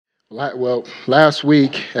Last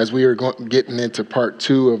week, as we were getting into part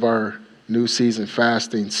 2 of our new season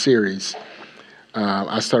fasting series,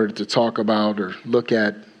 I started to talk about or look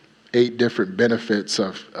at 8 different benefits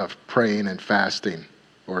of praying and fasting,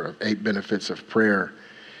 or 8 benefits of prayer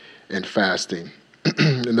and fasting.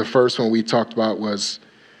 And the first one we talked about was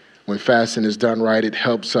when fasting is done right, it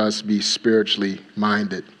helps us be spiritually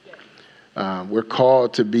minded. We're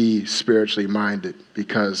called to be spiritually minded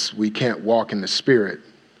because we can't walk in the spirit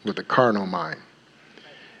with a carnal mind.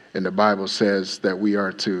 And the Bible says that we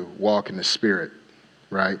are to walk in the spirit,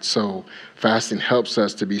 right? So fasting helps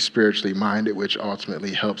us to be spiritually minded, which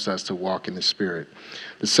ultimately helps us to walk in the spirit.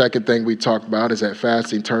 The second thing we talked about is that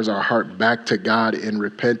fasting turns our heart back to God in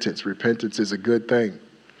repentance. Repentance is a good thing.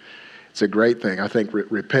 It's a great thing. I think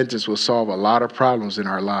repentance will solve a lot of problems in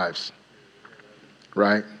our lives,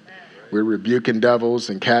 right? We're rebuking devils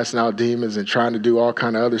and casting out demons and trying to do all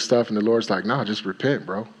kind of other stuff. And the Lord's like, no, just repent,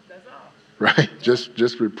 bro. That's all. Right?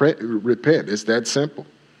 Just repent. It's that simple,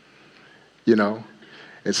 you know.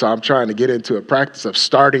 And so I'm trying to get into a practice of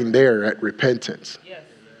starting there at repentance,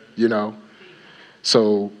 you know.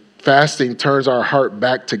 So fasting turns our heart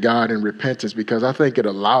back to God in repentance because I think it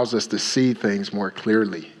allows us to see things more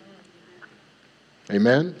clearly.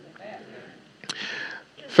 Amen?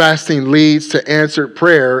 Fasting leads to answered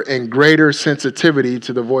prayer and greater sensitivity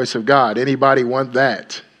to the voice of God. Anybody want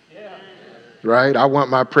that? Yeah. Right? I want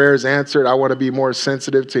my prayers answered. I want to be more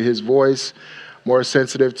sensitive to his voice, more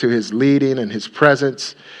sensitive to his leading and his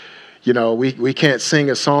presence. You know, we can't sing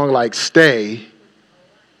a song like Stay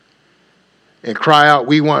and cry out,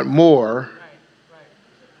 we want more,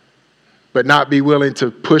 but not be willing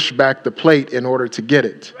to push back the plate in order to get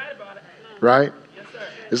it. Right?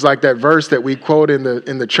 It's like that verse that we quote in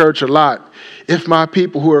the church a lot. If my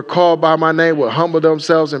people who are called by my name will humble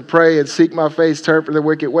themselves and pray and seek my face, turn from their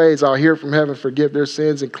wicked ways, I'll hear from heaven, forgive their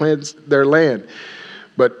sins, and cleanse their land.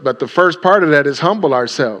 But the first part of that is humble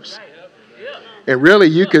ourselves. And really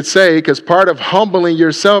you could say, because part of humbling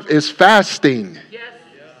yourself is fasting.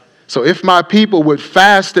 So if my people would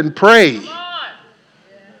fast and pray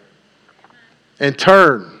and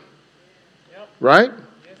turn, right?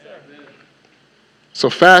 So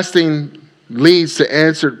fasting leads to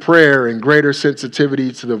answered prayer and greater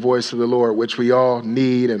sensitivity to the voice of the Lord, which we all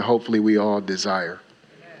need and hopefully we all desire.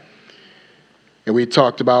 And we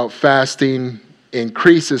talked about fasting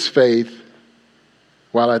increases faith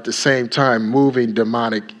while at the same time moving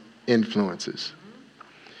demonic influences.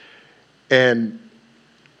 And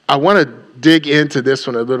I want to dig into this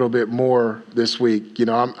one a little bit more this week. You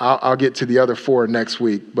know, I'll get to the other 4 next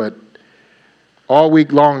week, but all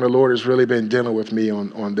week long, the Lord has really been dealing with me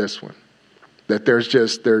on this one. That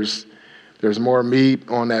there's more meat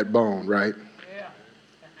on that bone, right? Yeah.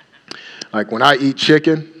 Like when I eat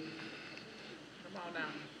chicken,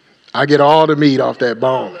 I get all the meat off that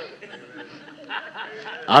bone.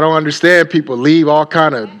 I don't understand people leave all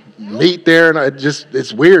kind of meat there, and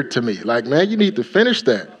it's weird to me. Like, man, you need to finish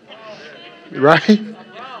that, right?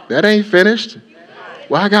 That ain't finished.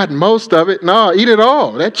 Well, I got most of it. No, eat it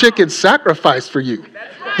all. That chicken's sacrificed for you.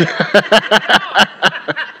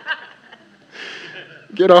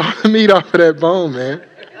 Get all the meat off of that bone, man.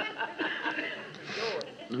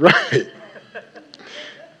 Right.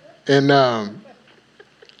 And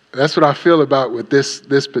that's what I feel about with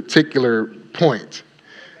this particular point,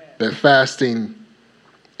 that fasting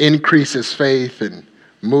increases faith and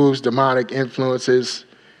moves demonic influences.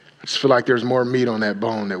 I just feel like there's more meat on that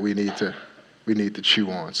bone that we need to chew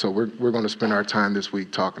on. So we're going to spend our time this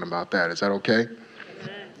week talking about that. Is that okay?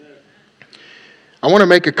 I want to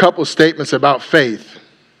make a couple statements about faith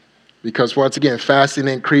because once again, fasting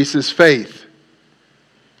increases faith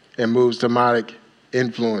and moves demonic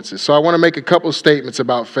influences. So I want to make a couple statements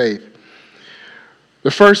about faith.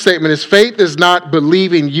 The first statement is faith is not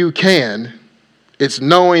believing you can, it's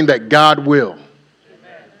knowing that God will.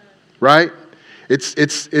 Right? It's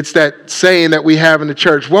that saying that we have in the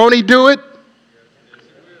church, won't he do it?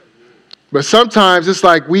 But sometimes it's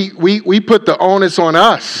like we put the onus on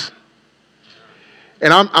us.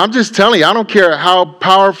 And I'm just telling you, I don't care how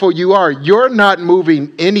powerful you are, you're not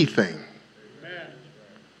moving anything. Amen.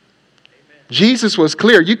 Jesus was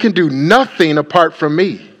clear, you can do nothing apart from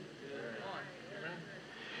me.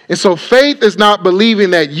 And so faith is not believing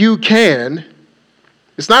that you can.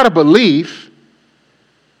 It's not a belief.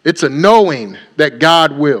 It's a knowing that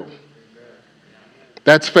God will.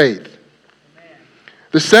 That's faith.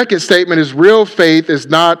 The second statement is real faith is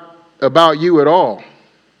not about you at all.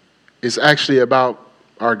 It's actually about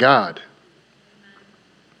our God.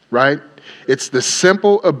 Right? It's the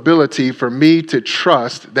simple ability for me to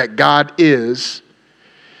trust that God is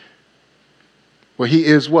Well, he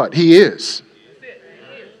is what? He is.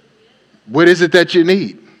 What is it that you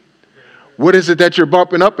need? What is it that you're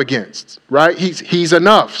bumping up against, right? He's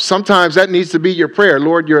enough. Sometimes that needs to be your prayer.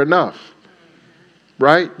 Lord, you're enough,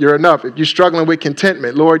 right? You're enough. If you're struggling with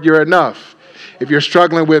contentment, Lord, you're enough. If you're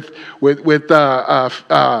struggling with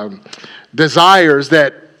desires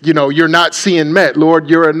that, you're not seeing met, Lord,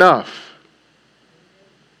 you're enough.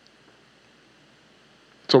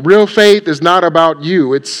 So real faith is not about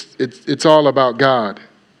you. It's all about God.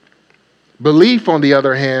 Belief, on the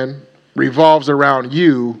other hand, revolves around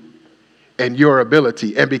you and your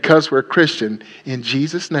ability. And because we're Christian, in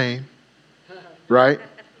Jesus' name, right?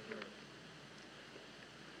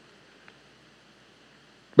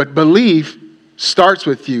 But belief starts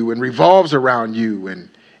with you and revolves around you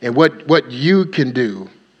and what you can do.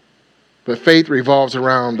 But faith revolves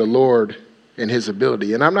around the Lord and his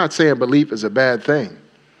ability. And I'm not saying belief is a bad thing.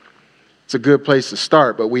 It's a good place to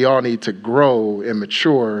start, but we all need to grow and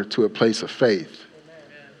mature to a place of faith.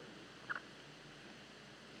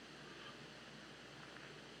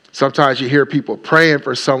 Sometimes you hear people praying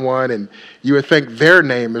for someone and you would think their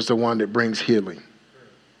name is the one that brings healing.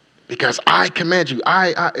 Because I command you,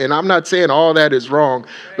 and I'm not saying all that is wrong,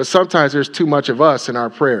 but sometimes there's too much of us in our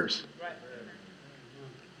prayers.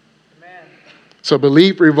 So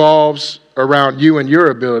belief revolves around you and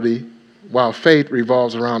your ability, while faith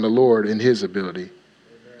revolves around the Lord and his ability.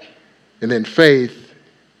 And then faith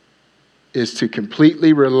is to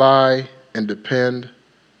completely rely and depend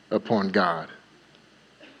upon God.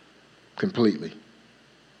 Completely.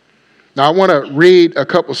 Now, I want to read a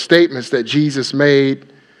couple statements that Jesus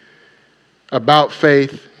made about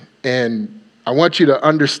faith, and I want you to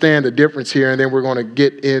understand the difference here, and then we're going to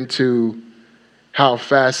get into how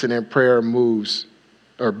fasting and prayer moves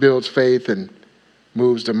or builds faith and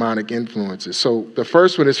moves demonic influences. So the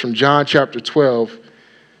first one is from John chapter 12,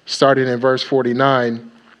 starting in verse 49.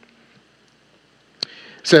 It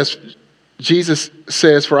says, Jesus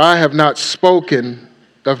says, "For I have not spoken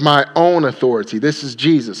of my own authority." This is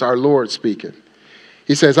Jesus, our Lord, speaking.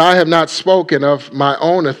 He says, "I have not spoken of my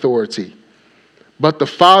own authority, but the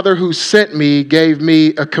Father who sent me gave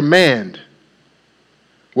me a command,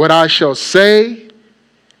 what I shall say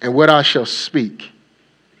and what I shall speak.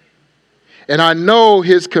 And I know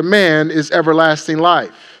his command is everlasting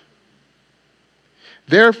life.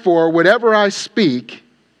 Therefore, whatever I speak,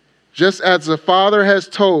 just as the Father has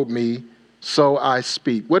told me, so I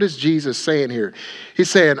speak." What is Jesus saying here? He's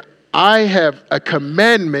saying, I have a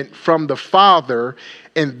commandment from the Father,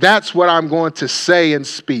 and that's what I'm going to say and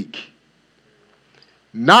speak.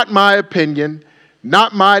 Not my opinion,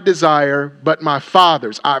 not my desire, but my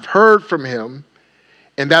Father's. I've heard from him,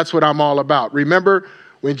 and that's what I'm all about. Remember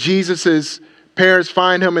when Jesus' parents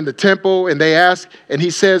find him in the temple, and they ask, and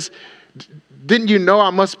he says, "Didn't you know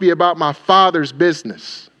I must be about my Father's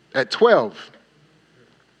business?" At 12.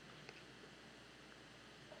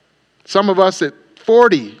 Some of us at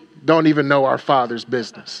 40 don't even know our Father's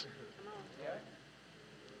business.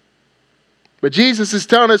 But Jesus is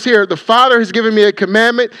telling us here, the Father has given me a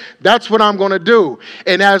commandment. That's what I'm going to do.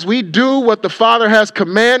 And as we do what the Father has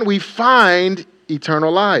commanded, we find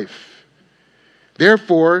eternal life.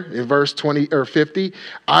 Therefore, in verse 50,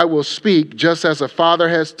 I will speak just as the Father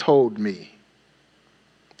has told me.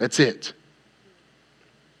 That's it.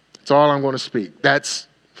 That's all I'm going to speak. That's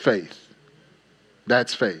faith.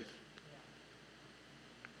 That's faith.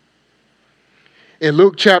 In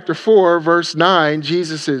Luke chapter 4, verse 9,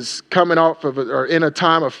 Jesus is coming off of, or in a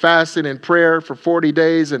time of fasting and prayer for 40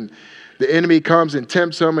 days, and the enemy comes and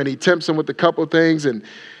tempts him, and he tempts him with a couple things, and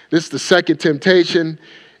this is the second temptation.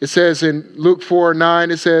 It says in Luke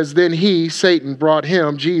 4:9, it says, "Then he, Satan, brought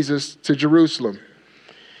him, Jesus, to Jerusalem,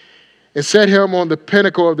 and set him on the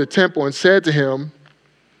pinnacle of the temple, and said to him,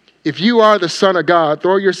 'If you are the Son of God,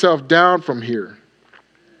 throw yourself down from here.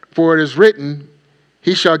 For it is written,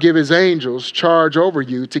 he shall give his angels charge over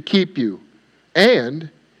you to keep you, and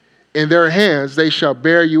in their hands they shall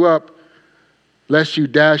bear you up, lest you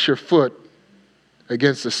dash your foot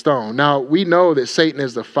against a stone.'" Now, we know that Satan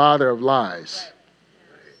is the father of lies.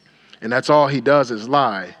 And that's all he does is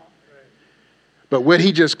lie. But what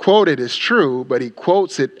he just quoted is true, but he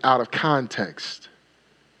quotes it out of context.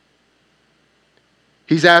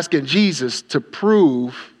 He's asking Jesus to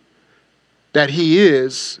prove that he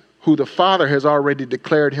is who the Father has already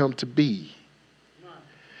declared him to be.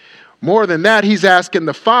 More than that, he's asking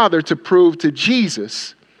the Father to prove to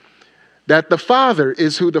Jesus that the Father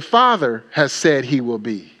is who the Father has said he will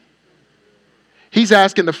be. He's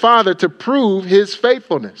asking the Father to prove his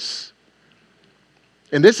faithfulness.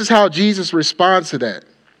 And this is how Jesus responds to that.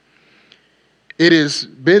 "It has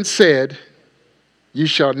been said, you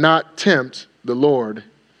shall not tempt the Lord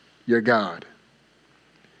your God.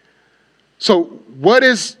 So what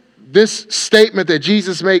is this statement that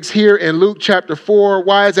Jesus makes here in Luke chapter 4?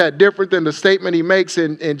 Why is that different than the statement he makes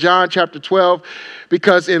in John chapter 12?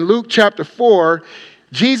 Because in Luke chapter 4,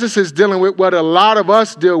 Jesus is dealing with what a lot of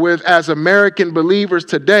us deal with as American believers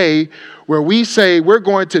today, where we say we're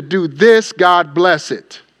going to do this, God bless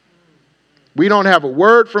it. We don't have a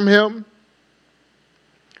word from him.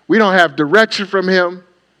 We don't have direction from him.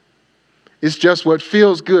 It's just what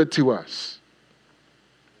feels good to us.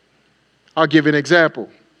 I'll give you an example.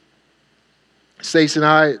 Stacey and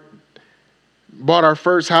I bought our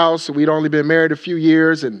first house. We'd only been married a few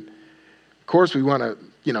years. And of course, we want to,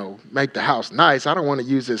 make the house nice. I don't want to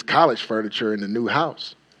use this college furniture in the new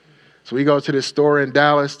house. So we go to this store in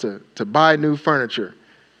Dallas to buy new furniture.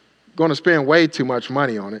 Going to spend way too much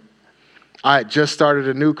money on it. I had just started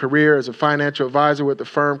a new career as a financial advisor with a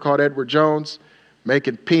firm called Edward Jones,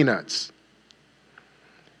 making peanuts.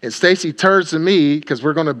 And Stacey turns to me, because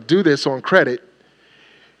we're going to do this on credit,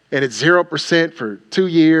 and it's 0% for 2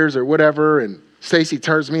 years or whatever. And Stacey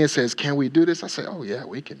turns to me and says, can we do this? I say, oh, yeah,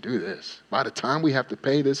 we can do this. By the time we have to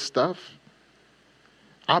pay this stuff,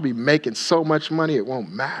 I'll be making so much money it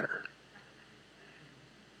won't matter.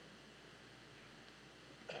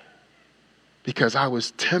 Because I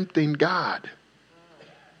was tempting God.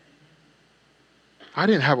 I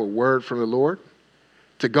didn't have a word from the Lord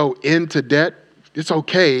to go into debt. It's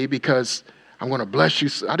okay because I'm going to bless you.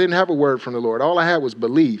 I didn't have a word from the Lord. All I had was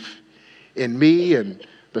belief in me and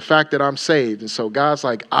the fact that I'm saved. And so God's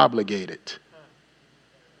like obligated.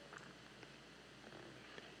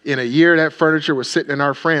 In a year, that furniture was sitting in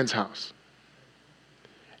our friend's house.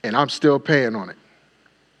 And I'm still paying on it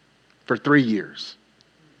for 3 years.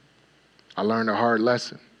 I learned a hard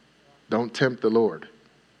lesson. Don't tempt the Lord.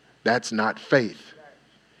 That's not faith.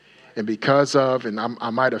 And because of, and I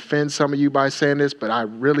might offend some of you by saying this, but I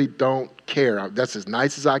really don't care. That's as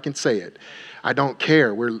nice as I can say it. I don't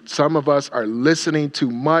care. Some of us are listening too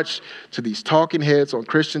much to these talking heads on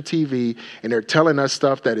Christian TV, and they're telling us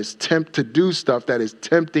stuff that is to do stuff that is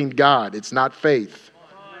tempting God. It's not faith.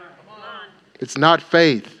 It's not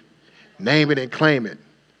faith. Name it and claim it.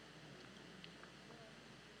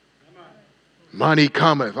 Money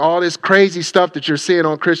cometh. All this crazy stuff that you're seeing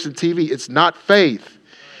on Christian TV, it's not faith.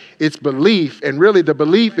 It's belief, and really the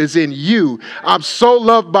belief is in you. I'm so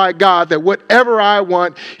loved by God that whatever I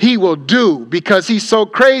want, he will do because he's so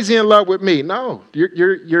crazy in love with me. No,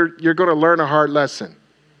 you're going to learn a hard lesson.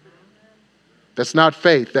 That's not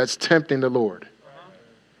faith. That's tempting the Lord.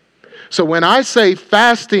 So when I say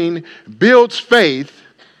fasting builds faith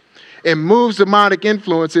and moves demonic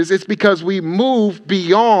influences, it's because we move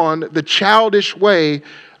beyond the childish way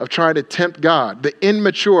of trying to tempt God, the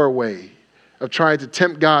immature way of trying to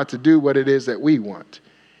tempt God to do what it is that we want.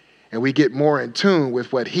 And we get more in tune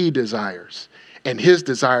with what he desires. And his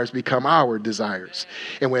desires become our desires.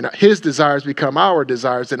 And when his desires become our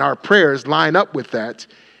desires, then our prayers line up with that,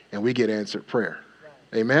 and we get answered prayer.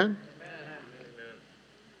 Amen?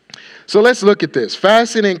 So let's look at this.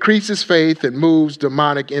 Fasting increases faith and moves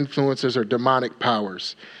demonic influences or demonic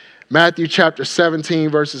powers. Matthew chapter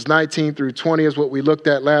 17, verses 19 through 20 is what we looked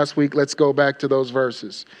at last week. Let's go back to those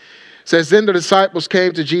verses. It says, then the disciples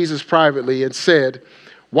came to Jesus privately and said,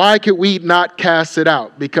 why could we not cast it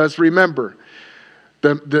out? Because remember,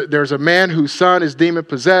 there's a man whose son is demon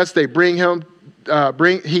possessed. They bring him,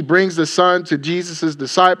 he brings the son to Jesus'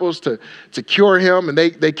 disciples to cure him, and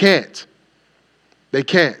they can't. They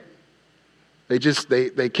can't.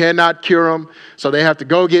 They cannot cure him. So they have to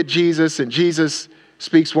go get Jesus, and Jesus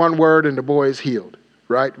speaks one word and the boy is healed,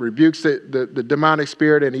 right? Rebukes the demonic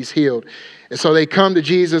spirit and he's healed. And so they come to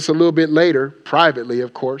Jesus a little bit later, privately,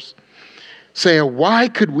 of course, saying, why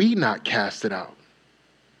could we not cast it out?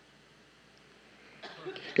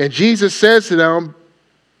 And Jesus says to them,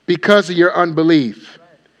 because of your unbelief.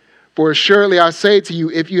 For surely I say to you,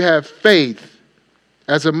 if you have faith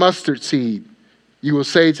as a mustard seed, you will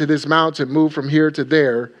say to this mountain, move from here to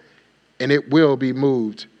there, and it will be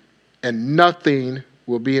moved, and nothing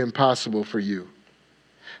will be impossible for you.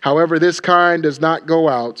 However, this kind does not go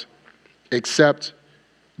out except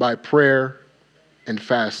by prayer and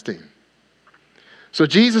fasting. So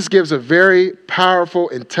Jesus gives a very powerful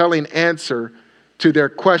and telling answer to their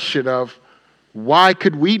question of, why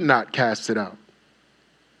could we not cast it out?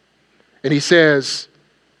 And he says,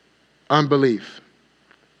 unbelief.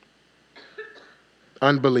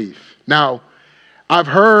 Unbelief. Now, I've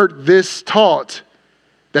heard this taught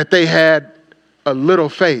that they had a little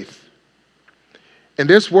faith. And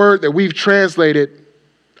this word that we've translated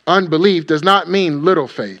unbelief does not mean little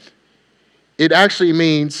faith. It actually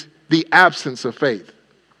means the absence of faith.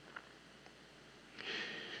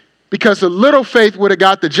 Because a little faith would have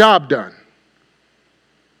got the job done.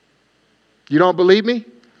 You don't believe me?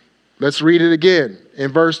 Let's read it again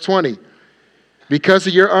in verse 20. Because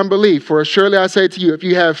of your unbelief, for surely I say to you, if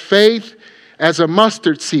you have faith as a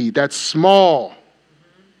mustard seed, that's small,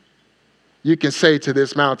 you can say to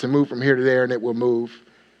this mountain, move from here to there, and it will move,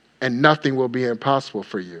 and nothing will be impossible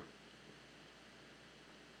for you.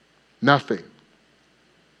 Nothing.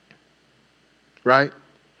 Right?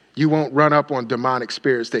 You won't run up on demonic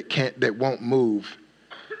spirits that won't move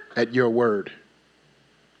at your word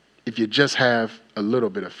if you just have a little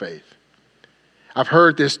bit of faith. I've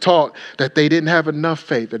heard this taught that they didn't have enough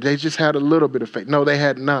faith, that they just had a little bit of faith. No, they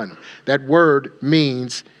had none. That word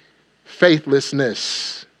means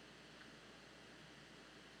faithlessness.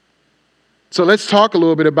 So let's talk a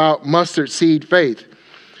little bit about mustard seed faith.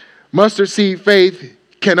 Mustard seed faith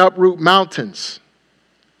can uproot mountains.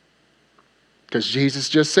 Because Jesus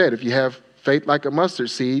just said, if you have faith like a mustard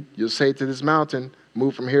seed, you'll say to this mountain,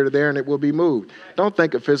 move from here to there, and it will be moved. Don't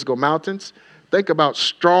think of physical mountains. Think about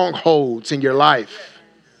strongholds in your life.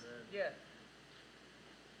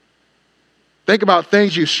 Think about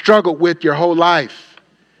things you struggled with your whole life.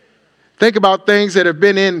 Think about things that have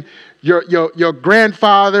been in your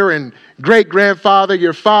grandfather and great-grandfather,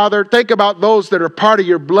 your father. Think about those that are part of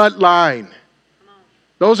your bloodline.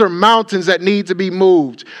 Those are mountains that need to be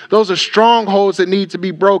moved. Those are strongholds that need to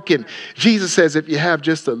be broken. Jesus says if you have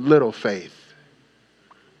just a little faith,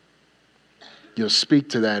 you'll speak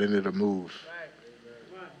to that and it'll move.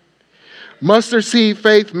 Mustard seed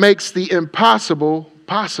faith makes the impossible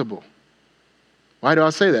possible. Why do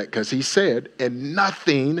I say that? Because he said, and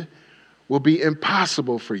nothing will be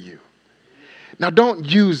impossible for you. Now, don't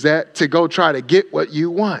use that to go try to get what you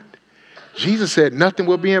want. Jesus said, nothing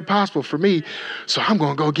will be impossible for me, so I'm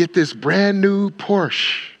going to go get this brand new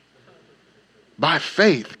Porsche. By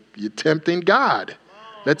faith, you're tempting God.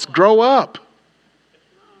 Let's grow up.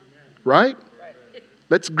 Right?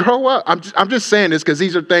 Let's grow up. I'm just saying this because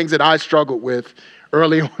these are things that I struggled with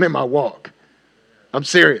early on in my walk. I'm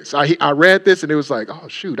serious. I read this and it was like, oh,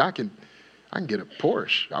 shoot, I can get a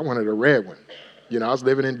Porsche. I wanted a red one. You know, I was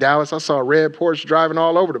living in Dallas. I saw a red Porsche driving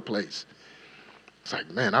all over the place. It's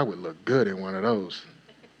like, man, I would look good in one of those.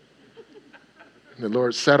 And the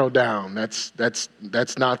Lord, settle down.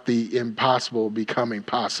 That's not the impossible becoming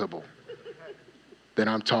possible that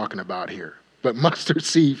I'm talking about here. But mustard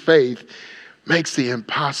seed faith makes the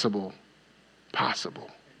impossible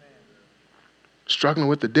possible. Struggling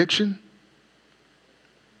with addiction?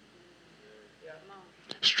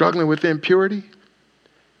 Struggling with impurity?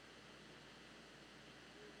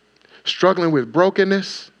 Struggling with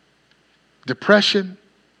brokenness? Depression?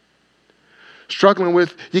 Struggling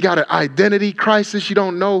with, you got an identity crisis, you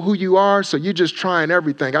don't know who you are, so you're just trying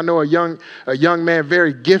everything. I know a young man,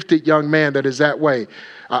 very gifted young man that is that way.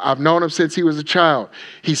 I've known him since he was a child.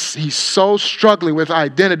 He's so struggling with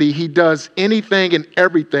identity, he does anything and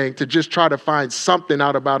everything to just try to find something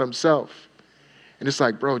out about himself. And it's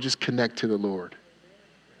like, bro, just connect to the Lord.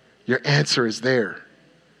 Your answer is there.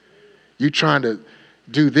 You trying to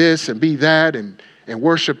do this and be that and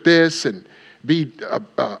worship this and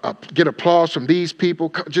get applause from these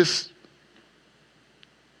people. Just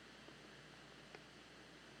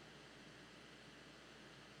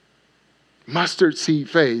mustard seed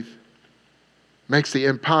faith makes the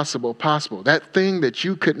impossible possible. That thing that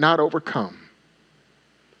you could not overcome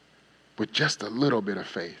with just a little bit of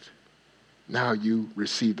faith. Now you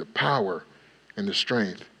receive the power and the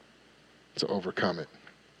strength to overcome it.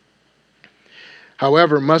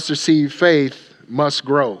 However, mustard seed faith must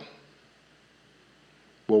grow.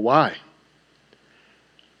 Well, why?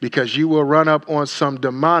 Because you will run up on some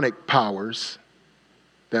demonic powers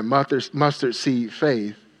that mustard seed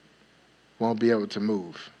faith won't be able to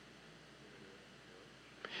move.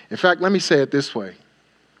 In fact, let me say it this way.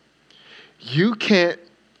 You can't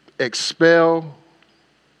expel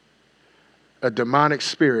a demonic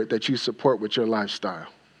spirit that you support with your lifestyle.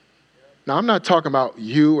 Now, I'm not talking about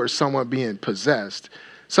you or someone being possessed.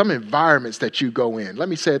 Some environments that you go in. Let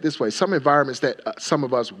me say it this way. Some environments that some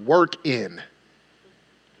of us work in.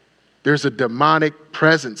 There's a demonic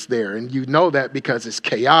presence there. And you know that because it's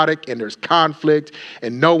chaotic and there's conflict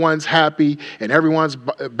and no one's happy and everyone's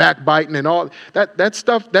backbiting and all. That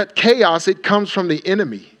stuff, that chaos, it comes from the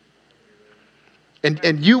enemy.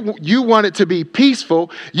 And you want it to be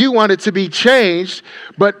peaceful. You want it to be changed,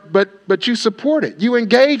 but you support it. You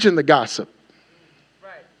engage in the gossip.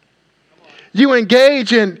 Right. You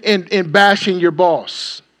engage in bashing your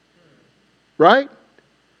boss. Right?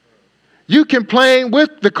 You complain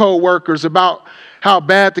with the co-workers about how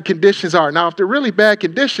bad the conditions are. Now, if they're really bad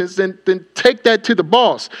conditions, then take that to the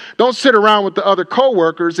boss. Don't sit around with the other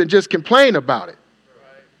coworkers and just complain about it.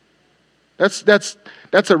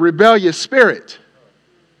 That's a rebellious spirit.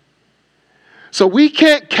 So we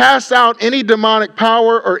can't cast out any demonic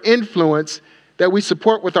power or influence that we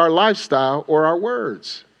support with our lifestyle or our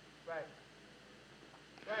words.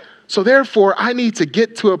 So therefore, I need to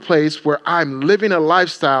get to a place where I'm living a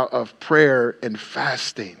lifestyle of prayer and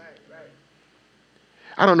fasting.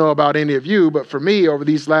 I don't know about any of you, but for me, over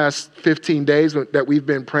these last 15 days that we've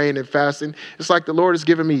been praying and fasting, it's like the Lord has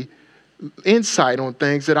given me insight on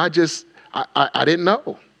things that I didn't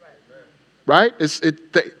know. Right?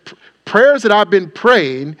 Prayers that I've been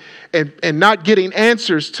praying and not getting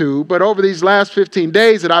answers to, but over these last 15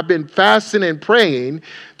 days that I've been fasting and praying,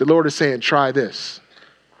 the Lord is saying, try this.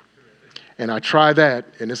 And I try that,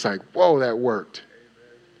 and it's like, whoa, that worked.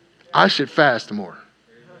 I should fast more.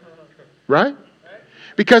 Right?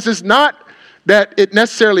 Because it's not that it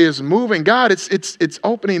necessarily is moving God, it's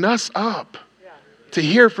opening us up to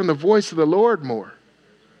hear from the voice of the Lord more.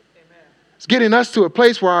 It's getting us to a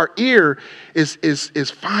place where our ear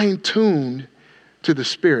is fine-tuned to the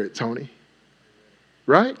Spirit, Tony.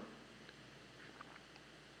 Right?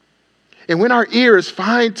 And when our ear is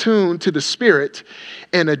fine-tuned to the Spirit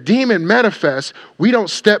and a demon manifests, we don't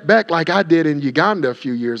step back like I did in Uganda a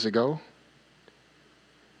few years ago.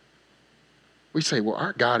 We say, well,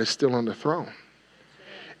 our God is still on the throne.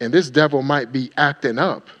 And this devil might be acting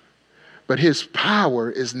up, but his power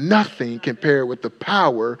is nothing compared with the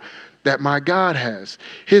power that my God has.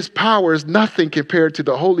 His power is nothing compared to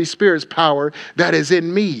the Holy Spirit's power that is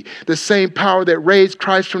in me. The same power that raised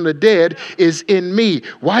Christ from the dead is in me.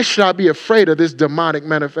 Why should I be afraid of this demonic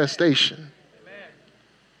manifestation?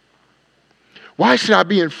 Why should I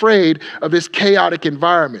be afraid of this chaotic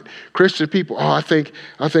environment? Christian people, I think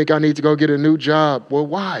I need to go get a new job. Well,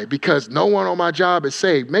 why? Because no one on my job is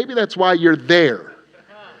saved. Maybe that's why you're there.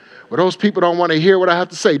 Well, those people don't want to hear what I have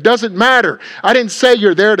to say. Doesn't matter. I didn't say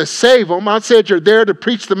you're there to save them. I said you're there to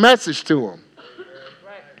preach the message to them.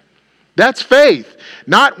 That's faith,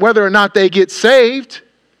 not whether or not they get saved.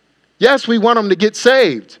 Yes, we want them to get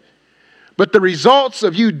saved. But the results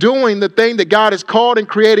of you doing the thing that God has called and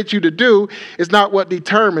created you to do is not what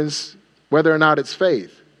determines whether or not it's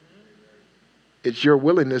faith. It's your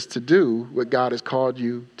willingness to do what God has called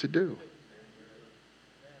you to do.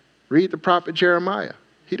 Read the prophet Jeremiah.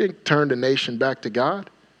 He didn't turn the nation back to God.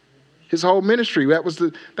 His whole ministry, that was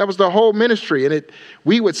the whole ministry. And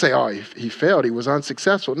we would say, he failed, he was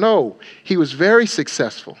unsuccessful. No, he was very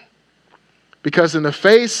successful. Because in the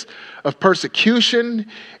face of persecution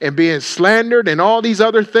and being slandered and all these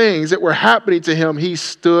other things that were happening to him, he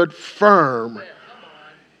stood firm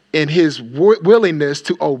in his willingness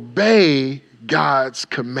to obey God's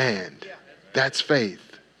command. That's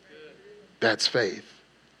faith. That's faith.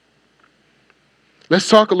 Let's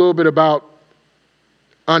talk a little bit about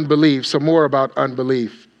unbelief, some more about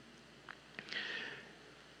unbelief.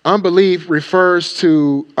 Unbelief refers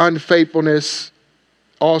to unfaithfulness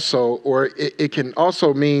also, or it can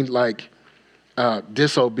also mean like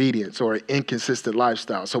disobedience or an inconsistent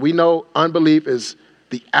lifestyle. So we know unbelief is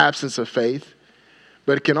the absence of faith,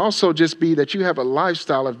 but it can also just be that you have a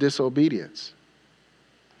lifestyle of disobedience.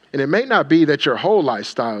 And it may not be that your whole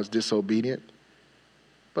lifestyle is disobedient,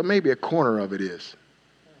 but maybe a corner of it is.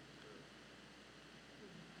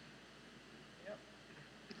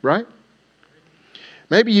 Right?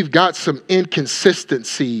 Maybe you've got some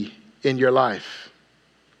inconsistency in your life.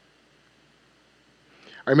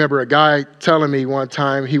 I remember a guy telling me one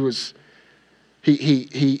time he was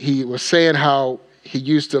saying how he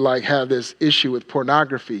used to like have this issue with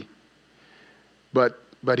pornography, but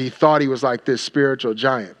he thought he was like this spiritual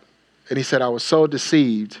giant. And he said, I was so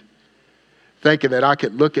deceived thinking that I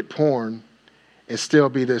could look at porn and still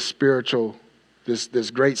be this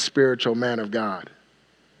great spiritual man of God.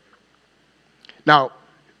 Now,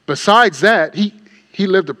 besides that, he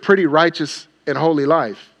lived a pretty righteous and holy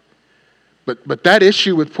life. But that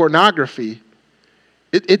issue with pornography,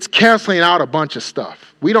 it's canceling out a bunch of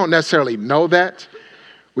stuff. We don't necessarily know that.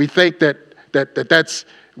 We think that's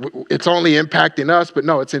it's only impacting us, but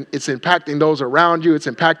no, it's impacting those around you. It's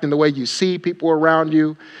impacting the way you see people around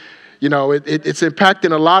you. You know, it's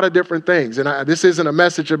impacting a lot of different things. And this isn't a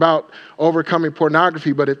message about overcoming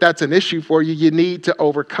pornography, but if that's an issue for you, you need to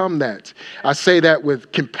overcome that. I say that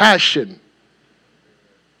with compassion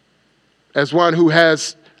as one who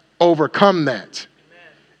has overcome that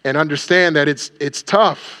and understand that it's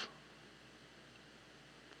tough.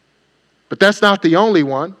 But that's not the only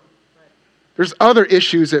one. There's other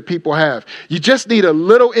issues that people have. You just need a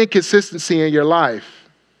little inconsistency in your life.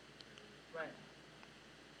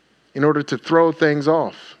 in order to throw things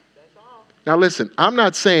off. Now listen, I'm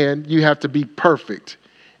not saying you have to be perfect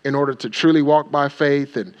in order to truly walk by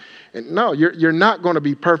faith. And no, you're not going to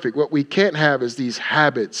be perfect. What we can't have is these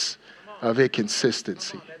habits of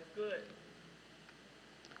inconsistency.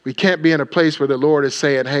 We can't be in a place where the Lord is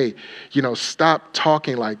saying, hey, stop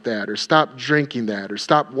talking like that, or stop drinking that, or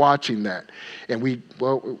stop watching that. And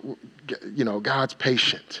God's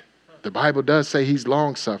patient. The Bible does say he's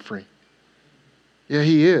long-suffering. Yeah,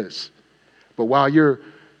 he is. But while you're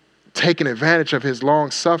taking advantage of his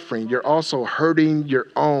long-suffering, you're also hurting your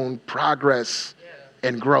own progress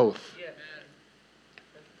and growth.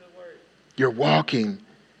 You're walking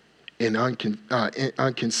in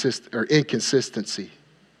inconsistency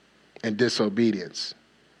and disobedience.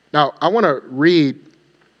 Now, I want to read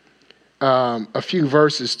a few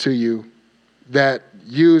verses to you that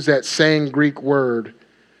use that same Greek word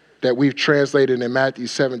that we've translated in Matthew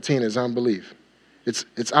 17 as unbelief. It's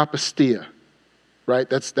apostia, right?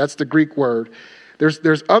 That's the Greek word.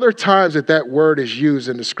 There's other times that word is used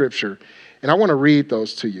in the scripture, and I want to read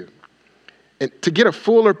those to you, and to get a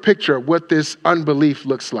fuller picture of what this unbelief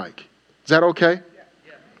looks like. Is that okay?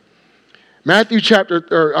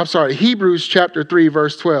 Hebrews chapter 3,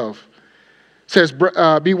 verse 12 says,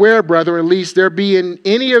 beware, brethren, lest there be in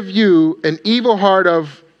any of you an evil heart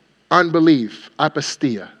of unbelief,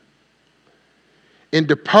 apostia, in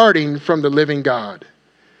departing from the living God.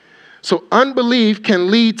 So unbelief can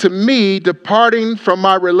lead to me departing from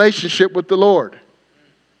my relationship with the Lord.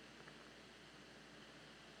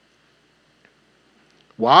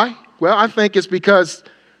 Why? Well, I think it's because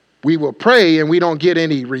we will pray and we don't get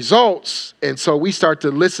any results, and so we start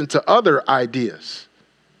to listen to other ideas.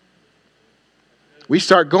 We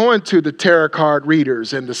start going to the tarot card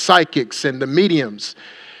readers and the psychics and the mediums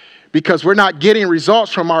because we're not getting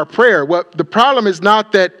results from our prayer. Well, the problem is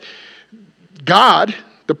not that God,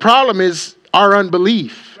 the problem is our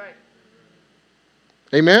unbelief.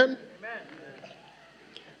 Right. Amen?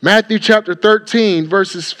 Matthew chapter 13,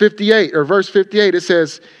 verse 58, it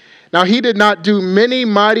says, now he did not do many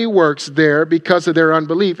mighty works there because of their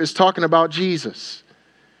unbelief. It's talking about Jesus.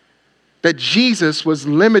 That Jesus was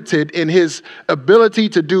limited in his ability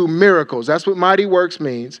to do miracles. That's what mighty works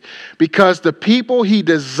means. Because the people he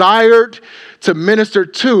desired to minister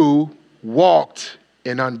to walked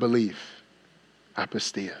in unbelief.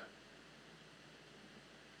 Apostia.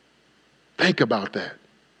 Think about that.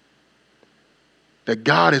 That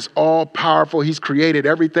God is all powerful. He's created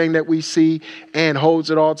everything that we see and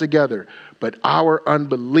holds it all together. But our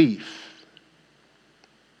unbelief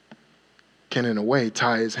can, in a way,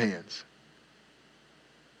 tie his hands.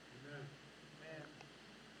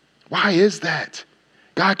 Why is that?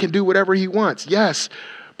 God can do whatever he wants. Yes,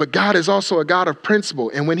 but God is also a God of principle.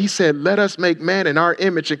 And when he said, let us make man in our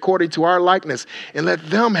image according to our likeness and let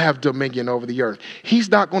them have dominion over the earth, he's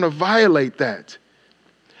not going to violate that.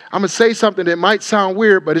 I'm going to say something that might sound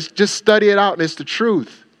weird, but it's just study it out and it's the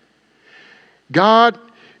truth. God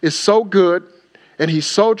is so good and he's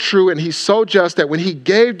so true and he's so just that when he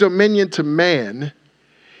gave dominion to man,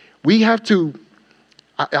 we have to,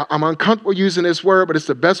 I'm uncomfortable using this word, but it's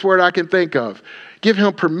the best word I can think of. Give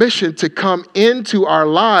him permission to come into our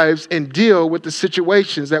lives and deal with the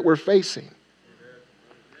situations that we're facing.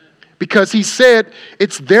 Because he said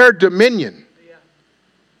it's their dominion.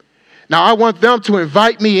 Now, I want them to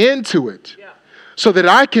invite me into it so that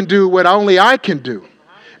I can do what only I can do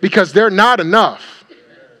because they're not enough.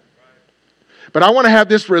 But I want to have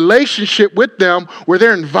this relationship with them where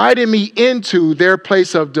they're inviting me into their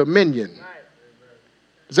place of dominion.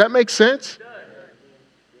 Does that make sense?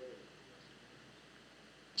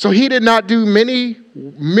 So he did not do many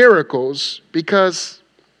miracles because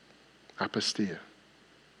apostia,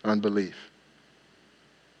 unbelief.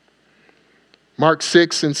 Mark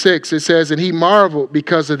 6:6, it says, and he marveled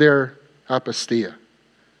because of their apostia.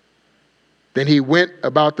 Then he went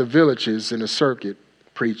about the villages in a circuit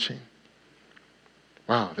preaching.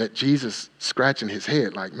 Wow, that Jesus scratching his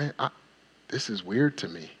head like, man, this is weird to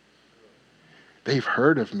me. They've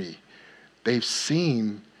heard of me. They've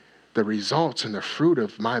seen the results and the fruit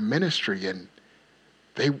of my ministry, and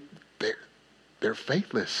they're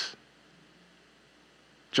faithless.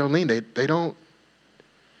 Jolene, they don't.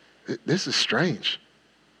 This is strange.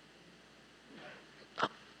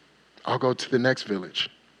 I'll go to the next village.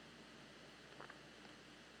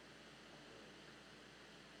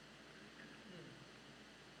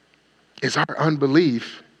 Is our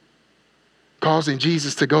unbelief causing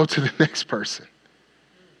Jesus to go to the next person?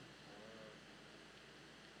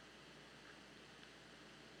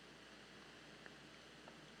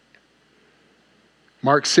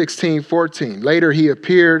 Mark 16:14. Later he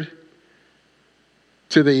appeared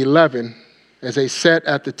to the 11 as they sat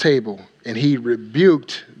at the table, and he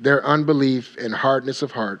rebuked their unbelief and hardness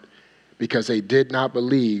of heart because they did not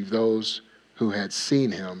believe those who had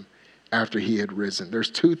seen him after he had risen.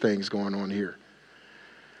 There's two things going on here.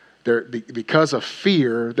 Because of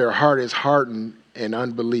fear, their heart is hardened and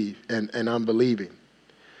unbelief and unbelieving.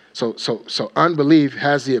 So unbelief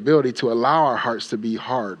has the ability to allow our hearts to be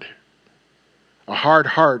hard. A hard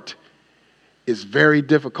heart is very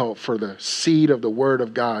difficult for the seed of the word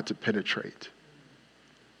of God to penetrate.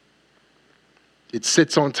 It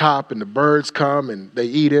sits on top and the birds come and they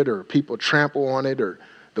eat it, or people trample on it, or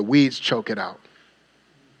the weeds choke it out.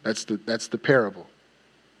 That's the parable.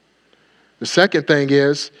 The second thing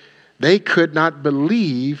is they could not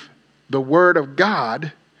believe the word of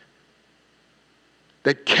God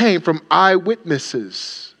that came from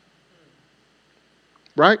eyewitnesses.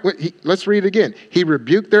 Right? Let's read it again. He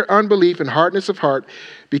rebuked their unbelief and hardness of heart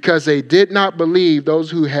because they did not believe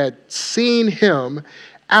those who had seen him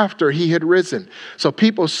after he had risen. So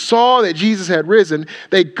people saw that Jesus had risen.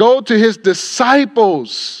 They go to his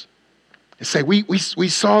disciples and say, we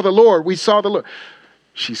saw the Lord. We saw the Lord.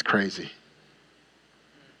 She's crazy.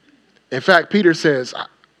 In fact, Peter says,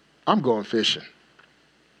 I'm going fishing.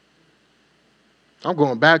 I'm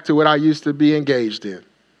going back to what I used to be engaged in,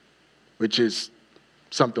 which is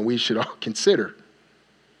something we should all consider.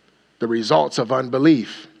 The results of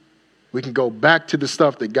unbelief. We can go back to the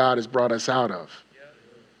stuff that God has brought us out of.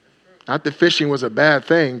 Not that fishing was a bad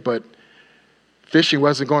thing, but fishing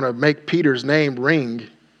wasn't going to make Peter's name ring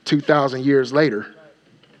 2,000 years later.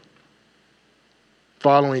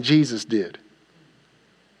 Following Jesus did.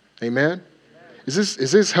 Amen? Is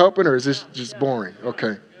this helping, or is this just boring?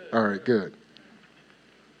 Okay. All right, good.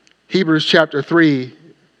 Hebrews chapter 3,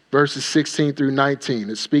 verses 16 through 19.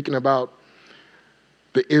 It's speaking about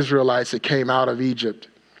the Israelites that came out of Egypt.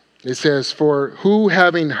 It says, for who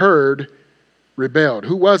having heard rebelled?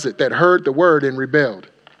 Who was it that heard the word and rebelled?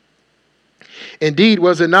 Indeed,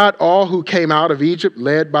 was it not all who came out of Egypt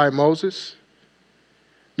led by Moses?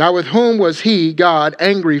 Now with whom was he, God,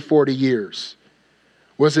 angry 40 years?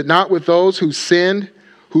 Was it not with those who sinned,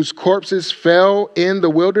 whose corpses fell in the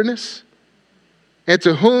wilderness? And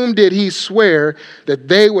to whom did he swear that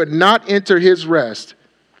they would not enter his rest,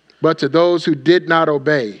 but to those who did not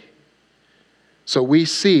obey? So we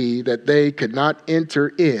see that they could not enter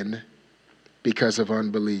in because of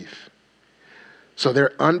unbelief. So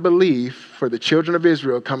their unbelief for the children of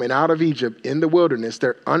Israel coming out of Egypt in the wilderness,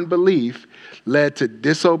 their unbelief led to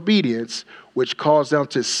disobedience, which caused them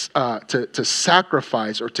to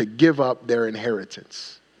sacrifice or to give up their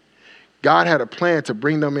inheritance. God had a plan to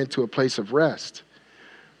bring them into a place of rest,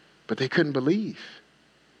 but they couldn't believe.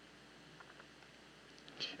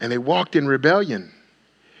 And they walked in rebellion,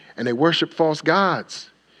 and they worshiped false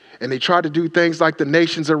gods, and they tried to do things like the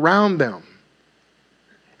nations around them.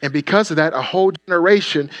 And because of that, a whole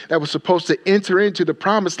generation that was supposed to enter into the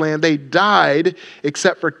promised land, they died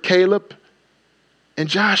except for Caleb and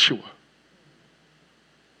Joshua.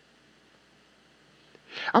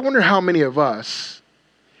 I wonder how many of us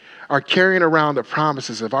are carrying around the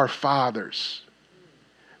promises of our fathers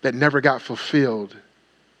that never got fulfilled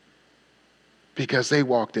because they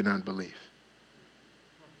walked in unbelief.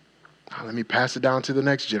 Now, let me pass it down to the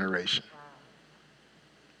next generation.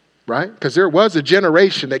 Right? Because there was a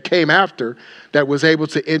generation that came after that was able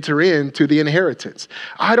to enter into the inheritance.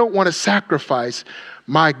 I don't want to sacrifice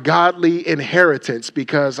my godly inheritance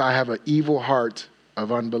because I have an evil heart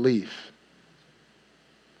of unbelief.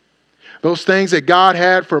 Those things that God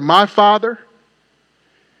had for my father,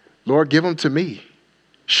 Lord, give them to me.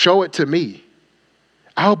 Show it to me.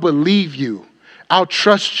 I'll believe you. I'll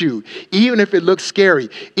trust you, even if it looks scary,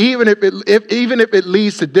 even if it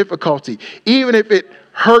leads to difficulty, even if it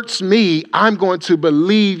hurts me, I'm going to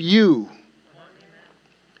believe you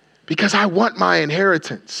because I want my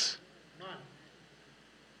inheritance.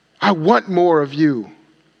 I want more of you.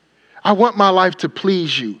 I want my life to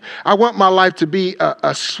please you. I want my life to be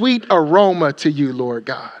a sweet aroma to you, Lord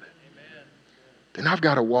God. Amen. Then I've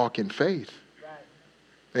got to walk in faith.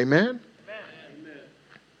 Right. Amen? Amen?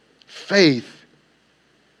 Faith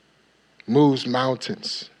moves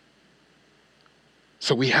mountains.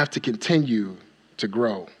 So we have to continue to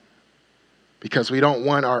grow because we don't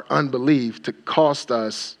want our unbelief to cost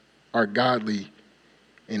us our godly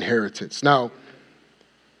inheritance. Now,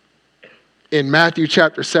 in Matthew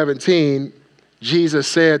chapter 17, Jesus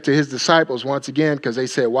said to his disciples once again, because they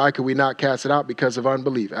said, why could we not cast it out? Because of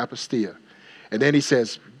unbelief, apostia. And then he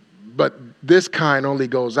says, but this kind only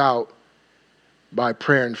goes out by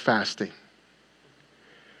prayer and fasting.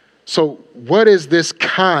 So what is this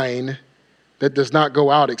kind that does not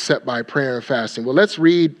go out except by prayer and fasting. Well, let's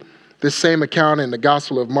read this same account in the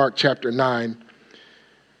Gospel of Mark chapter 9.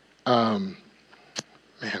 Man,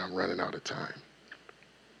 I'm running out of time.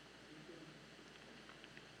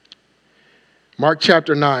 Mark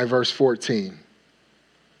chapter 9, verse 14.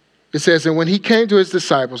 It says, and when he came to his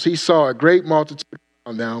disciples, he saw a great multitude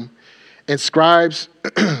around them and scribes,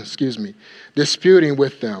 disputing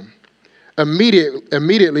with them.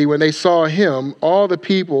 Immediately when they saw him, all the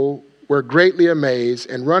people were greatly amazed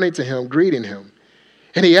and running to him, greeting him.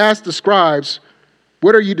 And he asked the scribes,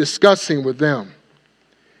 what are you discussing with them?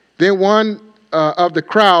 Then one of the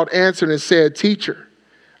crowd answered and said, Teacher,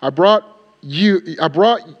 I brought you,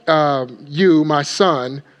 my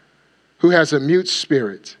son, who has a mute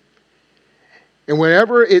spirit. And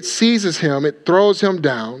whenever it seizes him, it throws him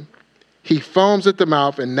down. He foams at the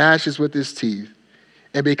mouth and gnashes with his teeth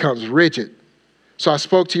and becomes rigid. So I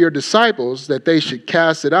spoke to your disciples that they should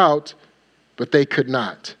cast it out, but they could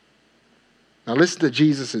not. Now listen to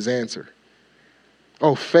Jesus' answer.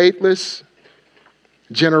 Oh, faithless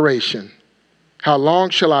generation, how long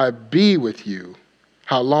shall I be with you?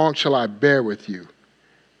 How long shall I bear with you?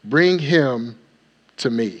 Bring him to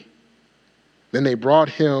me. Then they brought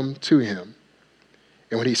him to him.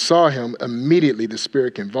 And when he saw him, immediately the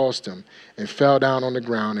spirit convulsed him and fell down on the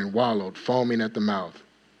ground and wallowed, foaming at the mouth.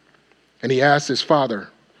 And he asked his father,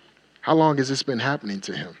 how long has this been happening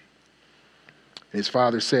to him? And his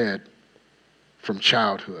father said, from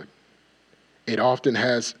childhood. It often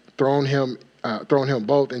has thrown him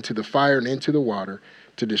both into the fire and into the water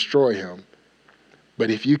to destroy him. But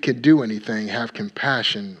if you can do anything, have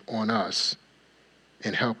compassion on us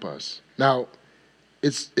and help us. Now,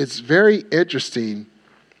 it's very interesting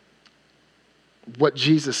what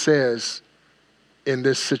Jesus says in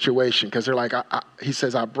this situation, because they're like, he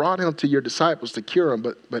says, I brought him to your disciples to cure him,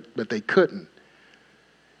 but they couldn't.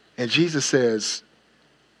 And Jesus says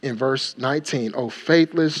in verse 19, oh,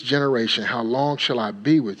 faithless generation, how long shall I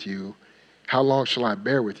be with you? How long shall I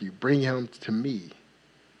bear with you? Bring him to me.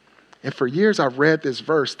 And for years, I've read this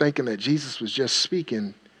verse thinking that Jesus was just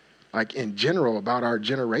speaking like in general about our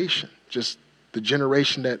generation, just the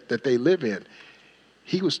generation that they live in.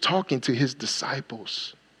 He was talking to his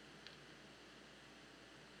disciples.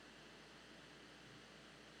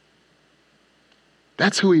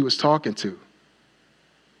 That's who he was talking to.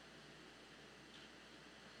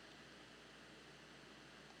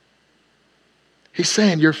 He's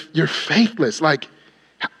saying, you're faithless. Like,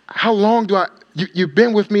 how long do you've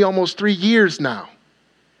been with me almost 3 years now.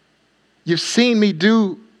 You've seen me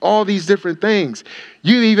do all these different things.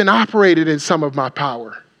 You even operated in some of my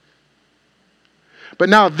power. But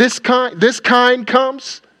now this kind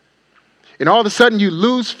comes, and all of a sudden you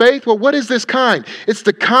lose faith. Well, what is this kind? It's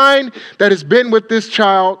the kind that has been with this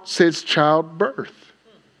child since childbirth.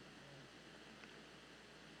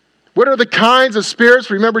 What are the kinds of spirits?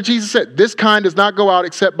 Remember, Jesus said, this kind does not go out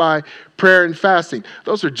except by prayer and fasting.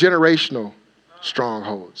 Those are generational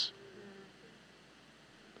strongholds.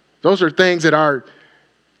 Those are things that our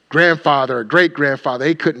grandfather or great-grandfather,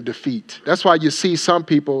 they couldn't defeat. That's why you see some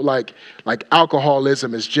people like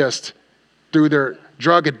alcoholism is just through their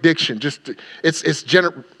drug addiction.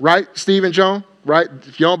 Right, Steve and Joan? Right?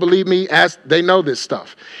 If you don't believe me, ask. They know this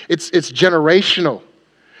stuff. It's generational.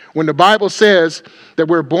 When the Bible says that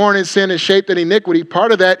we're born in sin and shaped in iniquity,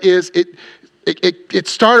 part of that is it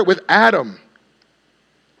started with Adam,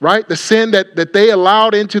 right? The sin that they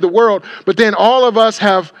allowed into the world. But then all of us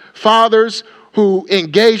have fathers who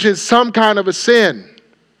engage in some kind of a sin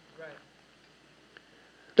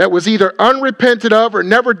that was either unrepented of or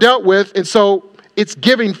never dealt with. And so it's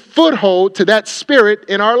giving foothold to that spirit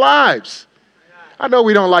in our lives. I know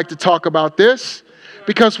we don't like to talk about this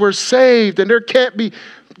because we're saved and there can't be...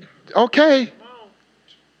 Okay.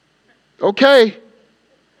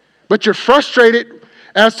 But you're frustrated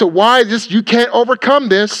as to why you can't overcome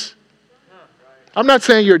this. I'm not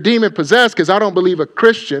saying you're demon possessed, because I don't believe a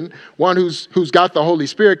Christian, one who's got the Holy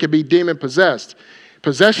Spirit, can be demon possessed.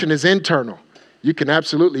 Possession is internal. You can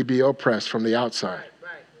absolutely be oppressed from the outside.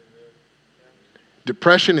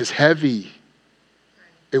 Depression is heavy.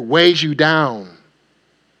 It weighs you down.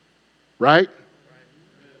 Right?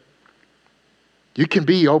 You can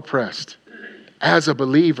be oppressed as a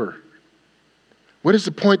believer. What is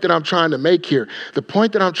the point that I'm trying to make here? The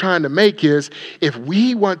point that I'm trying to make is if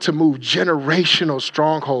we want to move generational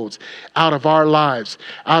strongholds out of our lives,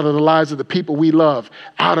 out of the lives of the people we love,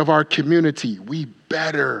 out of our community, we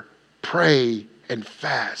better pray and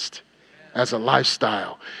fast as a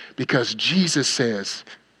lifestyle. Because Jesus says,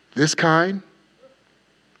 this kind,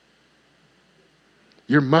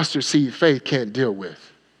 your mustard seed faith can't deal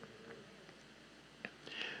with.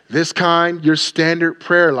 this kind, your standard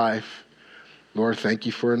prayer life. Lord, thank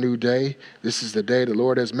you for a new day. This is the day the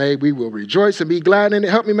Lord has made. We will rejoice and be glad in it.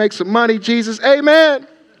 Help me make some money, Jesus. Amen.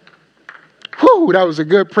 Whew, that was a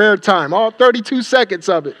good prayer time. All 32 seconds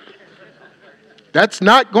of it. That's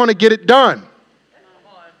not going to get it done.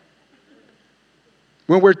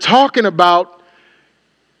 When we're talking about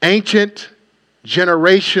ancient,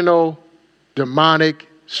 generational, demonic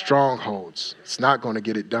strongholds, it's not going to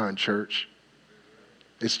get it done, church.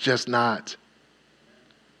 It's just not.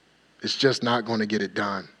 It's just not going to get it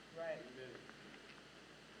done.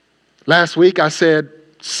 Last week I said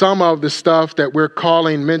some of the stuff that we're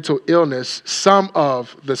calling mental illness, some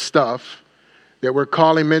of the stuff that we're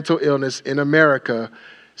calling mental illness in America,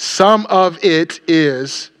 some of it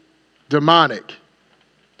is demonic.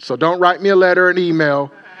 So don't write me a letter or an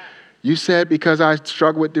email. You said because I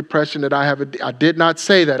struggle with depression that I did not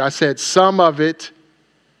say that. I said some of it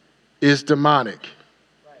is demonic.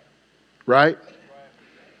 Right?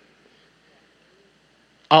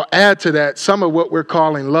 I'll add to that, some of what we're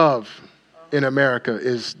calling love in America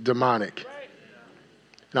is demonic.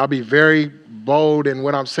 And I'll be very bold in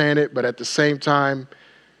what I'm saying it, but at the same time,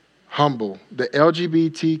 humble. The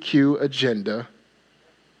LGBTQ agenda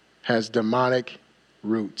has demonic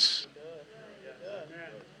roots.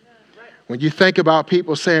 When you think about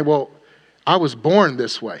people saying, well, I was born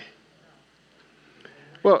this way.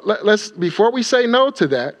 Well, let's before we say no to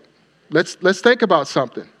that, let's think about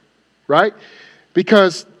something, right?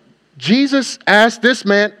 Because Jesus asked this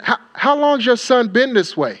man, how long's your son been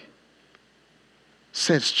this way?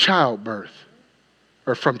 Since childbirth,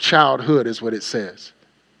 or from childhood is what it says.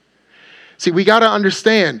 See, we got to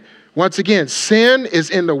understand, once again, sin is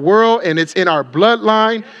in the world and it's in our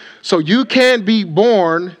bloodline. So you can't be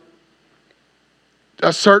born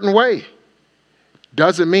a certain way.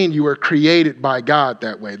 Doesn't mean you were created by God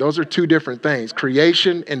that way. Those are two different things,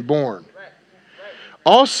 creation and born.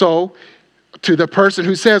 Also, to the person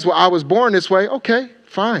who says, well, I was born this way, okay,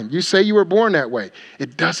 fine. You say you were born that way.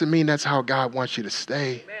 It doesn't mean that's how God wants you to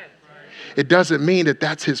stay. It doesn't mean that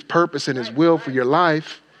that's his purpose and his will for your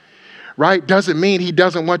life, right? Doesn't mean he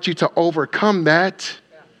doesn't want you to overcome that,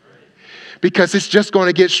 because it's just going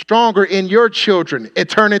to get stronger in your children. It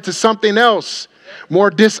turn into something else, more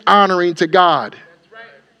dishonoring to God.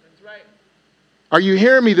 Are you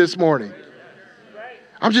hearing me this morning?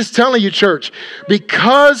 I'm just telling you, church,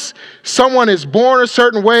 because someone is born a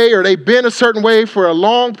certain way or they've been a certain way for a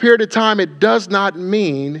long period of time, it does not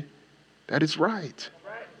mean that it's right.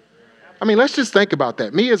 I mean, let's just think about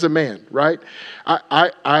that. Me as a man, right?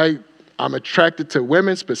 I'm attracted to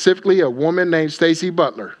women, specifically a woman named Stacy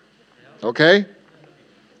Butler, okay?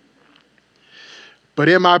 But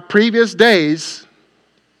in my previous days,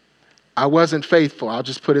 I wasn't faithful. I'll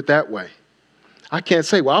just put it that way. I can't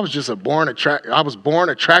say, well, I was born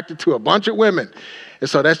attracted to a bunch of women, and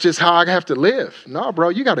so that's just how I have to live. No, bro,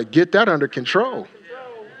 you got to get that under control.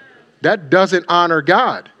 That doesn't honor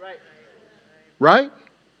God, right?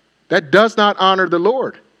 That does not honor the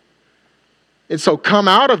Lord. And so come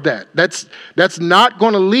out of that. That's not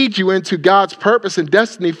going to lead you into God's purpose and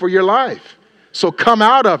destiny for your life. So come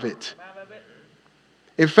out of it.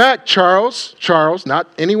 In fact, Charles, not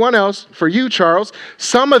anyone else, for you, Charles,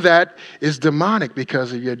 some of that is demonic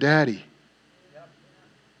because of your daddy.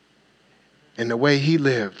 And the way he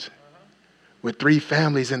lived with 3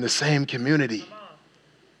 families in the same community.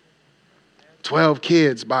 12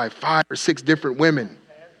 kids by 5 or 6 different women.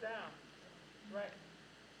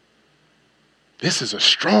 This is a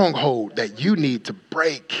stronghold that you need to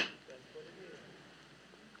break.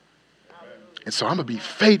 And so I'm going to be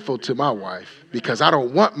faithful to my wife because I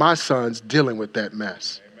don't want my sons dealing with that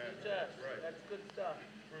mess.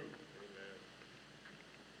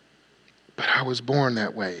 But I was born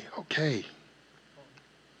that way. Okay.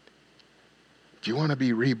 Do you want to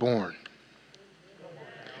be reborn?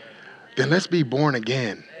 Then let's be born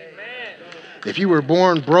again. If you were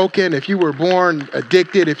born broken, if you were born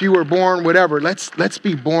addicted, if you were born whatever, let's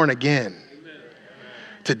be born again.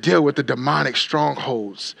 To deal with the demonic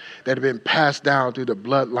strongholds that have been passed down through the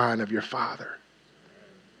bloodline of your father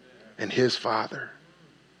and his father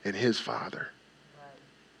and his father.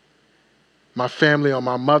 My family on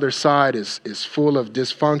my mother's side is full of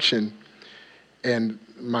dysfunction, and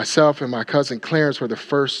myself and my cousin Clarence were the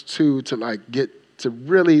first two to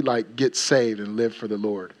really get saved and live for the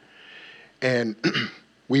Lord. And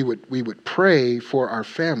we would pray for our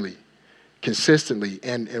family consistently.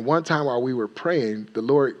 And one time while we were praying, the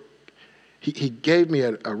Lord, he gave me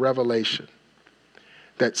a revelation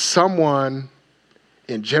that someone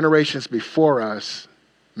in generations before us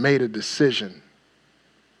made a decision.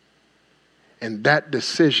 And that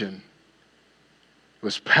decision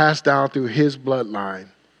was passed down through his bloodline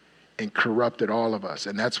and corrupted all of us.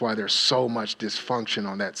 And that's why there's so much dysfunction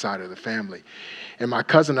on that side of the family. And my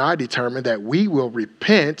cousin and I determined that we will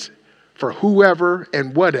repent for whoever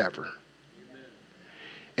and whatever.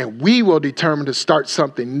 And we will determine to start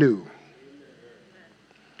something new.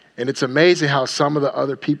 And it's amazing how some of the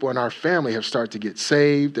other people in our family have started to get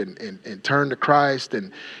saved and turn to Christ.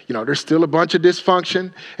 And, there's still a bunch of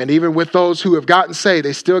dysfunction. And even with those who have gotten saved,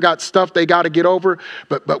 they still got stuff they got to get over.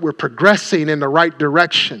 But we're progressing in the right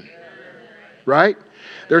direction. Right?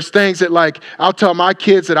 There's things that, like, I'll tell my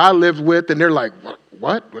kids that I lived with, and they're like,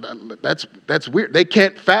 what? That's weird. They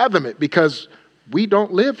can't fathom it because we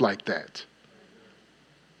don't live like that.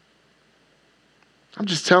 I'm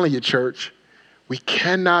just telling you, church. We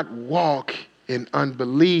cannot walk in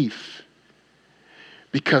unbelief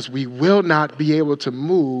because we will not be able to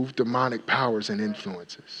move demonic powers and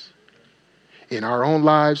influences in our own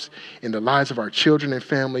lives, in the lives of our children and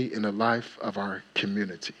family, in the life of our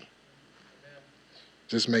community.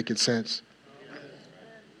 Is this making sense?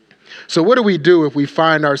 So what do we do if we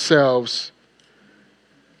find ourselves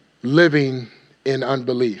living in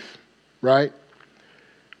unbelief, right?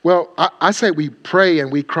 Well, I say we pray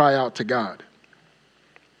and we cry out to God.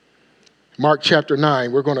 Mark chapter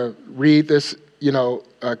 9, we're going to read this,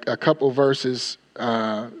 a couple verses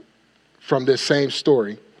from this same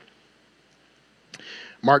story.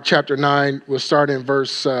 Mark chapter 9, we'll start in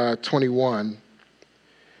verse 21.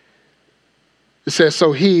 It says,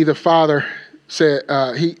 so he asked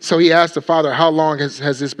the father, how long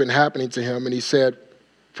has this been happening to him? And he said,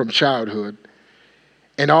 from childhood.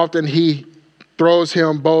 And often he throws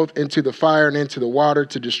him both into the fire and into the water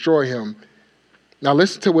to destroy him. Now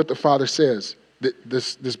listen to what the father says,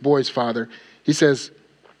 this boy's father. He says,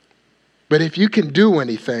 but if you can do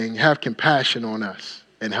anything, have compassion on us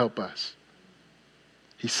and help us.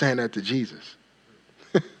 He's saying that to Jesus.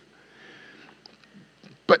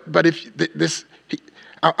 but if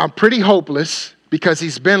I'm pretty hopeless because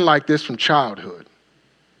he's been like this from childhood.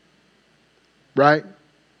 Right?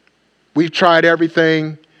 We've tried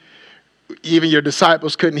everything. Even your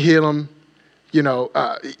disciples couldn't heal him.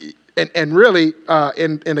 And really,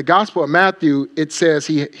 in the Gospel of Matthew, it says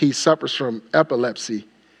he suffers from epilepsy.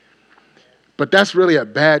 But that's really a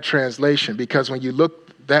bad translation because when you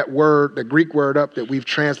look that word, the Greek word up that we've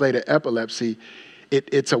translated epilepsy,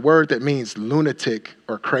 it's a word that means lunatic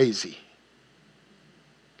or crazy.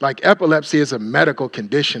 Like epilepsy is a medical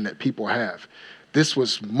condition that people have. This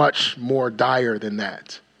was much more dire than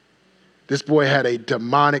that. This boy had a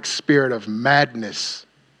demonic spirit of madness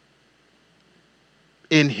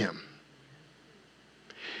in him.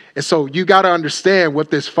 And so you got to understand what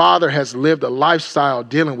this father has lived a lifestyle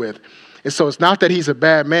dealing with. And so it's not that he's a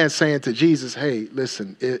bad man saying to Jesus, hey,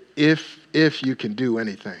 listen, if you can do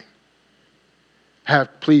anything,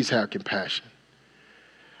 please have compassion.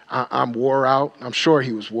 I'm wore out. I'm sure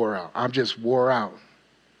he was wore out. I'm just wore out.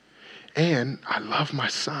 And I love my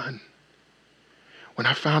son. When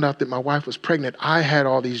I found out that my wife was pregnant, I had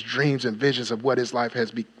all these dreams and visions of what his life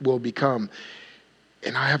will become.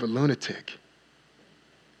 And I have a lunatic.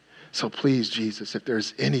 So please, Jesus, if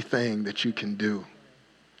there's anything that you can do,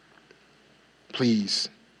 please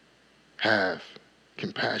have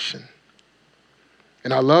compassion.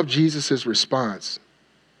 And I love Jesus' response.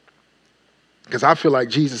 Because I feel like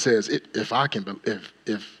Jesus says, if I can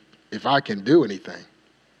do anything.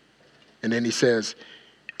 And then he says,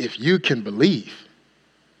 if you can believe.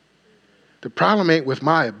 The problem ain't with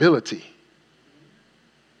my ability.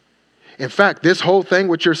 In fact, this whole thing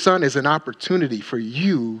with your son is an opportunity for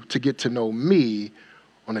you to get to know me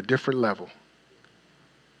on a different level.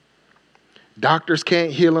 Doctors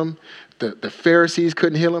can't heal him. The Pharisees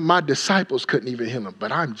couldn't heal him. My disciples couldn't even heal him.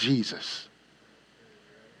 But I'm Jesus.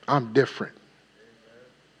 I'm different.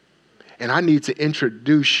 And I need to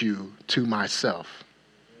introduce you to myself.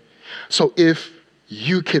 So if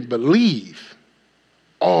you can believe,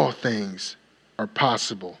 all things are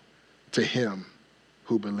possible to him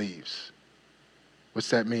who believes.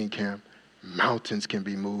 What's that mean, Cam? Mountains can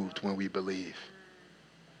be moved when we believe.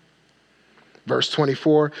 Verse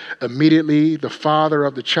 24, immediately the father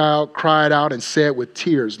of the child cried out and said with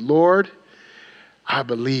tears, Lord, I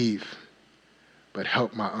believe, but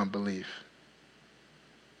help my unbelief.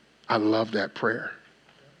 I love that prayer,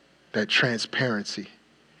 that transparency,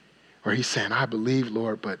 where he's saying, I believe,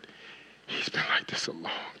 Lord, but he's been like this a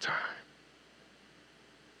long time.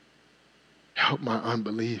 Help my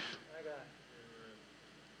unbelief.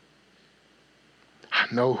 I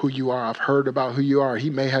know who you are. I've heard about who you are. He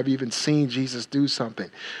may have even seen Jesus do something,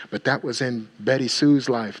 but that was in Betty Sue's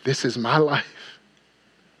life. This is my life.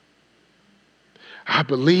 I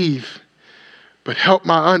believe, but help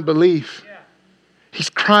my unbelief. He's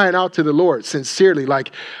crying out to the Lord sincerely,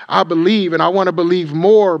 like, I believe and I want to believe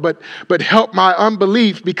more, but help my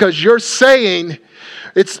unbelief, because you're saying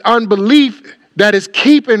it's unbelief that is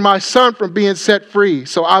keeping my son from being set free.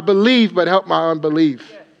 So I believe, but help my unbelief.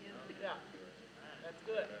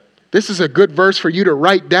 This is a good verse for you to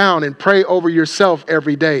write down and pray over yourself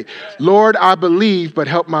every day. Lord, I believe, but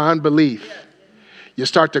help my unbelief. You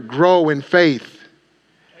start to grow in faith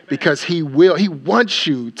because he wants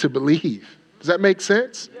you to believe. Does that make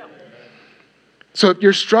sense? So if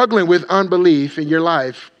you're struggling with unbelief in your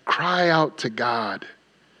life, cry out to God.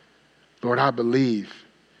 Lord, I believe,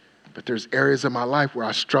 but there's areas of my life where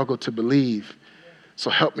I struggle to believe.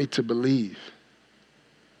 So help me to believe.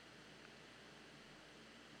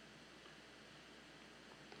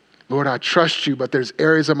 Lord, I trust you, but there's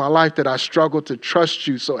areas of my life that I struggle to trust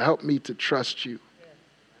you. So help me to trust you.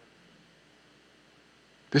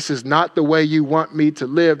 This is not the way you want me to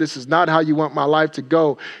live. This is not how you want my life to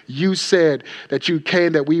go. You said that you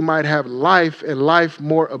came that we might have life and life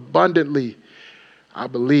more abundantly. I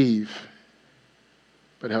believe,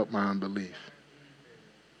 but help my unbelief.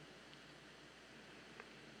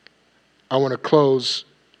 I want to close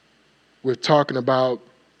with talking about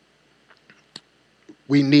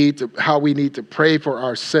how we need to pray for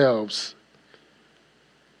ourselves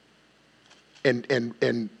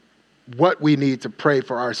and what we need to pray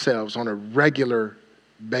for ourselves on a regular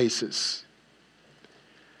basis.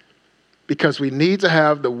 Because we need to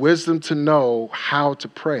have the wisdom to know how to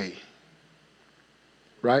pray.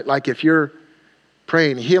 Right? Like if you're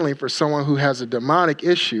praying healing for someone who has a demonic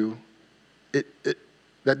issue,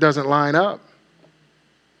 that doesn't line up.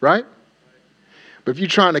 Right? But if you're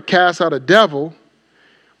trying to cast out a devil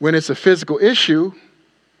when it's a physical issue,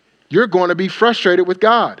 you're going to be frustrated with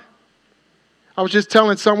God. I was just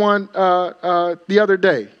telling someone the other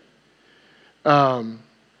day,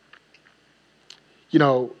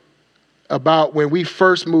 about when we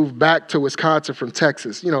first moved back to Wisconsin from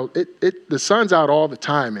Texas. The sun's out all the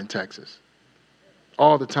time in Texas,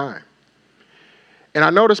 all the time. And I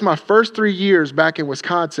noticed my first 3 years back in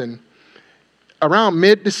Wisconsin, around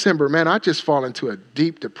mid-December, man, I just fall into a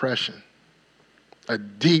deep depression. And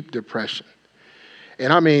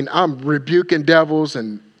I mean, I'm rebuking devils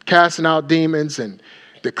and casting out demons and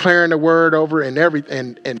declaring the word over and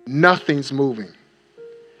everything, and nothing's moving.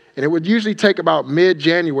 And it would usually take about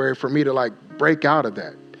mid-January for me to break out of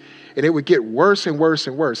that. And it would get worse and worse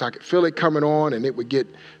and worse. I could feel it coming on, and it would get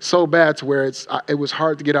so bad to where it was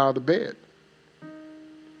hard to get out of the bed.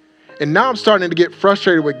 And now I'm starting to get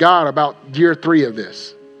frustrated with God about year 3 of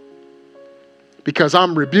this. Because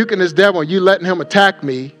I'm rebuking this devil and you letting him attack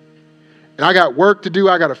me. And I got work to do.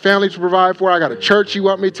 I got a family to provide for. I got a church you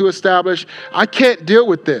want me to establish. I can't deal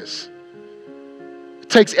with this. It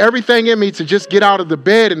takes everything in me to just get out of the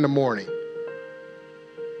bed in the morning.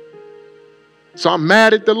 So I'm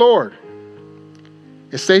mad at the Lord.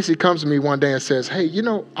 And Stacy comes to me one day and says, hey,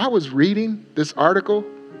 I was reading this article.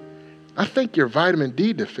 I think you're vitamin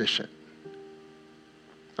D deficient.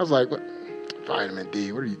 I was like, what? Vitamin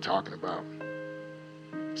D? What are you talking about?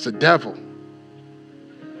 It's a devil.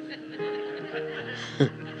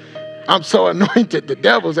 I'm so anointed, the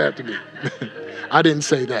devil's after me. I didn't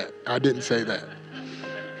say that.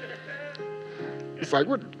 It's like,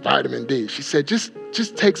 what vitamin D? She said, just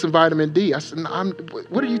take some vitamin D. I said,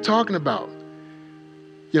 what are you talking about?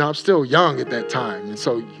 I'm still young at that time. And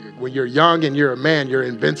so when you're young and you're a man, you're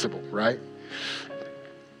invincible, right?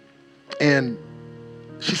 And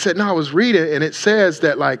she said, no, I was reading, and it says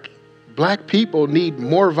that black people need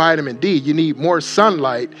more vitamin D. You need more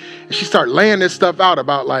sunlight. And she started laying this stuff out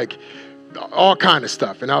about all kind of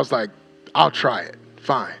stuff. And I was like, I'll try it.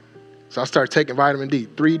 Fine. So I started taking vitamin D.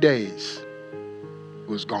 3 days, it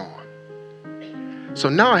was gone. So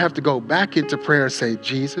now I have to go back into prayer and say,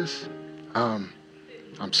 Jesus, I'm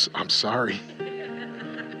sorry.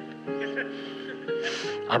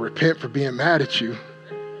 I repent for being mad at you.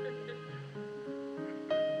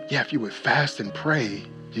 Yeah, if you would fast and pray,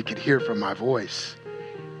 you could hear from my voice.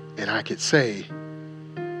 And I could say,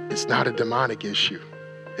 it's not a demonic issue.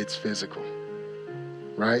 It's physical.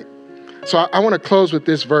 Right? So I want to close with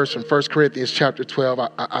this verse from 1 Corinthians chapter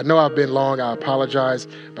 12. I know I've been long. I apologize.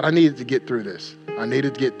 But I needed to get through this.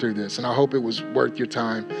 And I hope it was worth your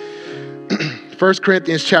time. 1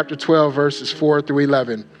 Corinthians chapter 12, verses 4 through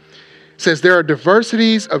 11. Says, there are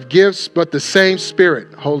diversities of gifts, but the same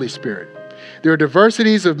Spirit, Holy Spirit. There are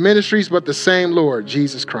diversities of ministries, but the same Lord,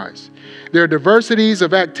 Jesus Christ. There are diversities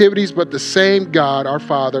of activities, but the same God, our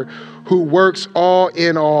Father, who works all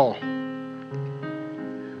in all.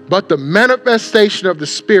 But the manifestation of the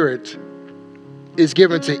Spirit is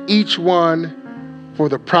given to each one for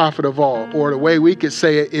the profit of all. Or the way we could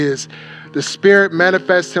say it is, the Spirit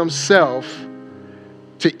manifests himself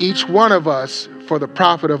to each one of us for the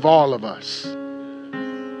profit of all of us.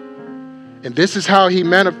 And this is how he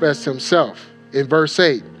manifests himself in verse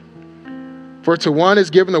 8. For to one is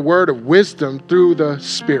given the word of wisdom through the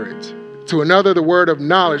Spirit, to another the word of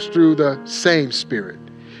knowledge through the same Spirit,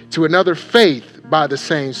 to another faith by the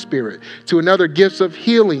same Spirit, to another gifts of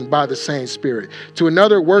healing by the same Spirit, to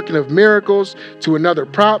another working of miracles, to another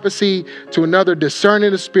prophecy, to another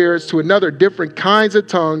discerning of spirits, to another different kinds of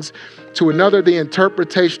tongues, to another the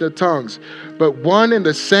interpretation of tongues. But one and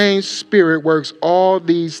the same Spirit works all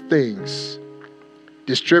these things,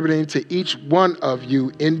 distributing to each one of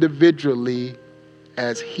you individually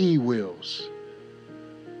as he wills.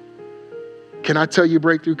 Can I tell you,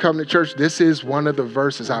 Breakthrough Covenant Church, this is one of the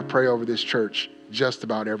verses I pray over this church just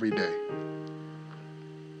about every day.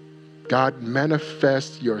 God,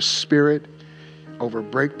 manifest your Spirit over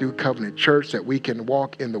Breakthrough Covenant Church, that we can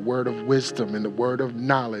walk in the word of wisdom, in the word of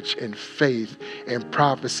knowledge and faith and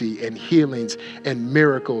prophecy and healings and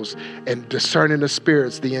miracles and discerning of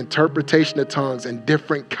spirits, the interpretation of tongues and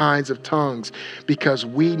different kinds of tongues, because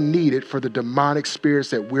we need it for the demonic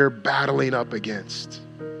spirits that we're battling up against.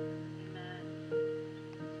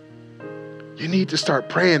 You need to start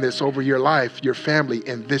praying this over your life, your family,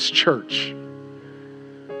 and this church,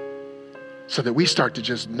 so that we start to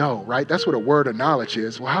just know, right? That's what a word of knowledge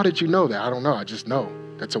is. Well, how did you know that? I don't know. I just know.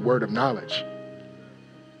 That's a word of knowledge.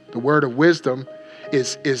 The word of wisdom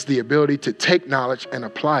is the ability to take knowledge and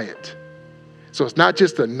apply it. So it's not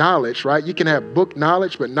just the knowledge, right? You can have book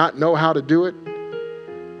knowledge but not know how to do it,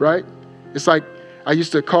 right? It's like I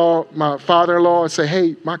used to call my father-in-law and say,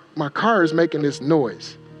 hey, my car is making this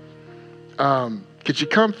noise. Could you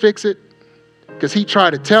come fix it? Because he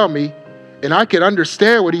tried to tell me, and I could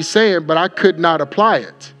understand what he's saying, but I could not apply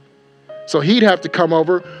it. So he'd have to come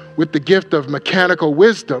over with the gift of mechanical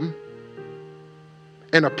wisdom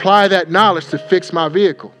and apply that knowledge to fix my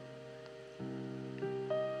vehicle.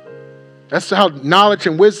 That's how knowledge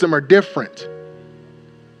and wisdom are different,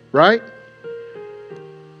 right?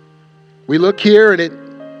 We look here and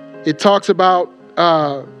it talks about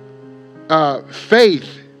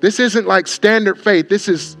faith. This isn't like standard faith. This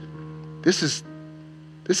is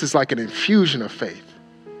like an infusion of faith,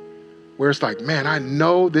 where it's like, man, I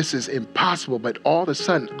know this is impossible, but all of a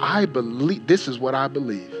sudden I believe, this is what I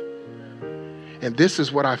believe. And this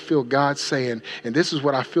is what I feel God saying, and this is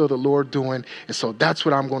what I feel the Lord doing, and so that's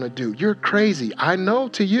what I'm going to do. You're crazy. I know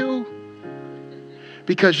to you,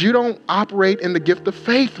 because you don't operate in the gift of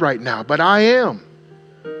faith right now, but I am.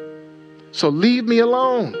 So leave me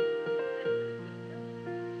alone.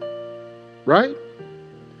 Right?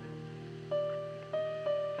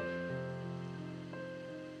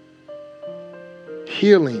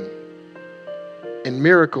 Healing and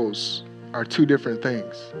miracles are two different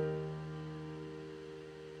things.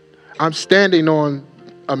 I'm standing on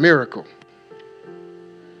a miracle.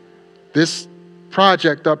 This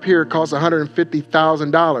project up here cost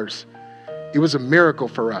 $150,000. It was a miracle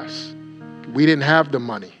for us. We didn't have the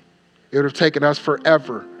money. It would have taken us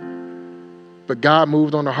forever. But God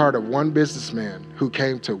moved on the heart of one businessman who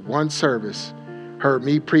came to one service, heard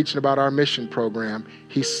me preaching about our mission program.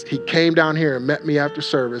 He came down here and met me after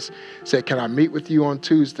service, said, can I meet with you on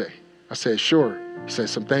Tuesday? I said, sure. He said,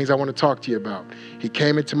 some things I want to talk to you about. He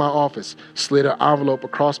came into my office, slid an envelope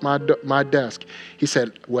across my desk. He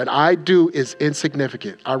said, what I do is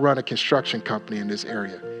insignificant. I run a construction company in this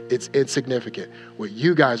area. It's insignificant. What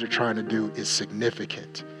you guys are trying to do is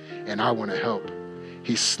significant, and I want to help.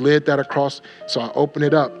 He slid that across, so I opened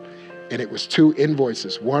it up, and it was 2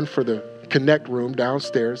 invoices. One for the Connect room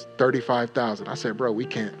downstairs, $35,000. I said, bro, we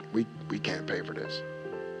can't pay for this.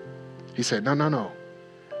 He said, no.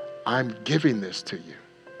 I'm giving this to you.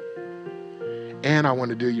 And I want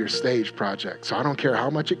to do your stage project. So I don't care how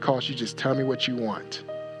much it costs, you just tell me what you want.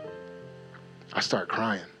 I start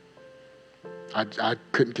crying. I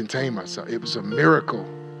couldn't contain myself. It was a miracle.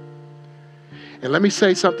 And let me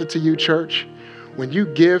say something to you, church. When you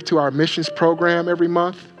give to our missions program every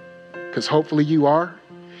month, because hopefully you are,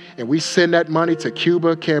 and we send that money to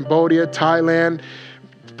Cuba, Cambodia, Thailand,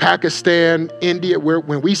 Pakistan, India,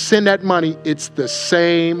 when we send that money, it's the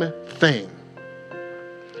same thing.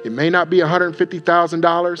 It may not be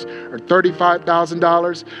 $150,000 or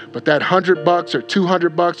 $35,000, but that $100 or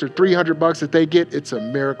 $200 or $300 that they get, it's a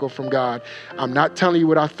miracle from God. I'm not telling you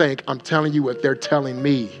what I think. I'm telling you what they're telling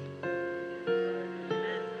me.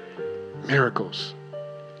 Miracles.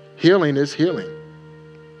 Healing is healing.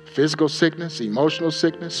 Physical sickness, emotional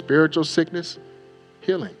sickness, spiritual sickness,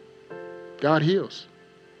 healing. God heals,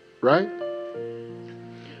 right?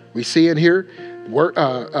 We see in here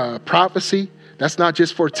Prophecy, that's not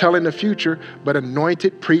just foretelling the future, but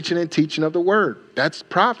anointed preaching and teaching of the word. That's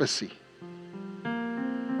prophecy.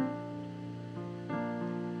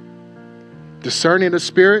 Discerning the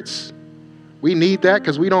spirits, we need that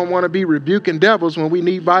because we don't want to be rebuking devils when we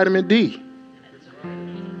need vitamin D.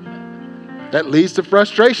 That leads to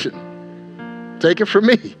frustration. Take it from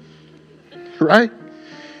me, right?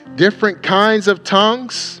 Different kinds of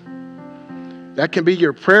tongues. That can be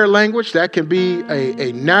your prayer language. That can be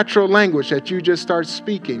a natural language that you just start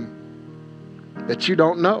speaking that you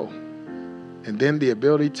don't know. And then the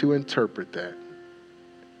ability to interpret that.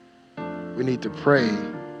 We need to pray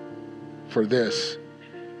for this,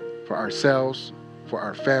 for ourselves, for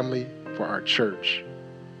our family, for our church.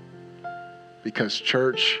 Because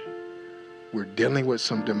church, we're dealing with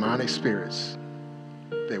some demonic spirits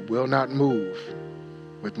that will not move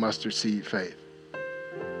with mustard seed faith.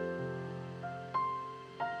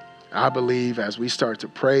 I believe as we start to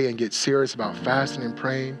pray and get serious about fasting and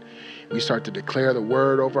praying, we start to declare the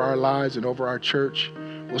word over our lives and over our church,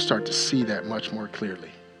 we'll start to see that much more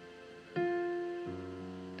clearly.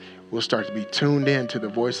 We'll start to be tuned in to the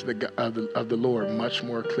voice of the Lord much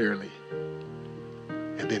more clearly.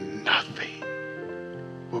 And then nothing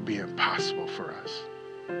will be impossible for us.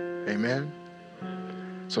 Amen?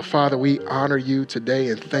 So, Father, we honor you today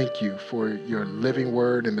and thank you for your living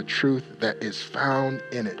word and the truth that is found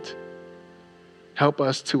in it. Help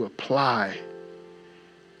us to apply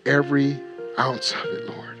every ounce of it,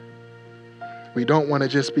 Lord. We don't want to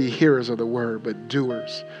just be hearers of the word, but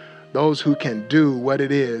doers. Those who can do what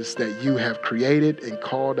it is that you have created and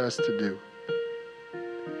called us to do.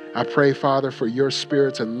 I pray, Father, for your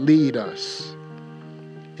Spirit to lead us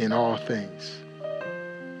in all things.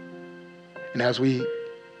 And as we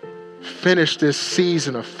finish this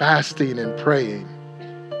season of fasting and praying,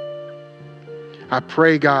 I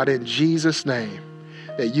pray, God, in Jesus' name,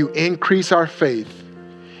 that you increase our faith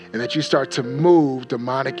and that you start to move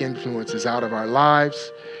demonic influences out of our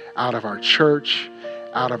lives, out of our church,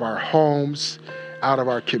 out of our homes, out of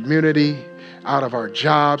our community, out of our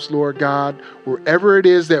jobs, Lord God. Wherever it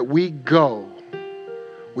is that we go,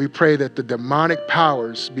 we pray that the demonic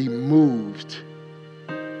powers be moved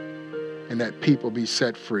and that people be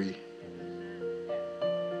set free.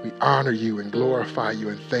 We honor you and glorify you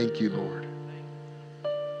and thank you, Lord.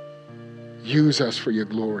 Use us for your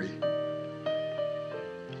glory.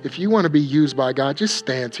 If you want to be used by God, just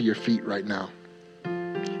stand to your feet right now.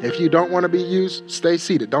 If you don't want to be used, stay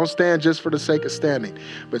seated. Don't stand just for the sake of standing,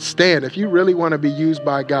 but stand if you really want to be used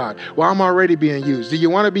by God. Well, I'm already being used. Do you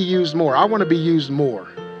want to be used more? I want to be used more.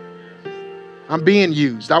 I'm being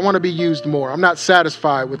used. I want to be used more. I'm not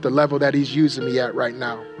satisfied with the level that he's using me at right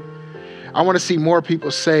now. I want to see more people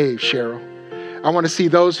saved, Cheryl. I want to see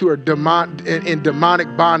those who are in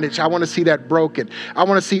demonic bondage. I want to see that broken. I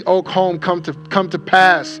want to see Oak Home come to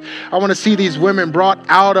pass. I want to see these women brought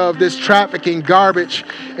out of this trafficking garbage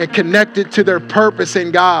and connected to their purpose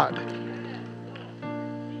in God.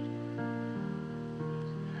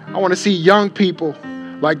 I want to see young people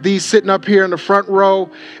like these sitting up here in the front row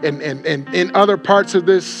and in other parts of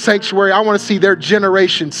this sanctuary. I want to see their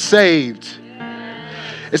generation saved.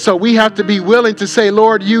 And so we have to be willing to say,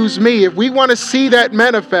 Lord, use me. If we want to see that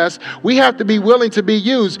manifest, we have to be willing to be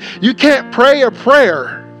used. You can't pray a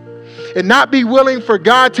prayer and not be willing for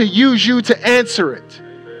God to use you to answer it.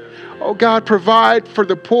 Oh, God, provide for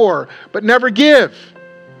the poor, but never give.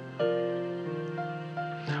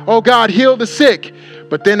 Oh, God, heal the sick.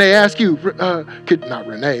 But then they ask you, not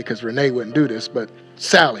Renee, because Renee wouldn't do this, but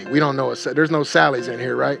Sally. We don't know. There's no Sallys in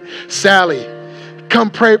here, right? Sally, come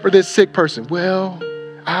pray for this sick person. Well,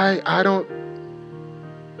 I don't.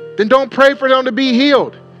 Then don't pray for them to be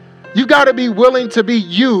healed. You got to be willing to be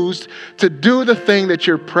used to do the thing that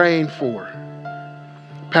you're praying for.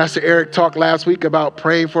 Pastor Eric talked last week about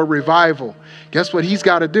praying for revival. Guess what he's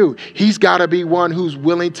got to do? He's got to be one who's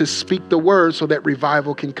willing to speak the word so that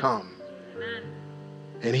revival can come.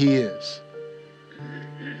 And he is.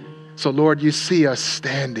 So, Lord, you see us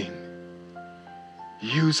standing.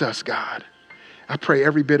 Use us, God. I pray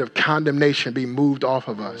every bit of condemnation be moved off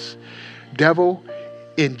of us. Devil,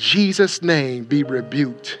 in Jesus' name, be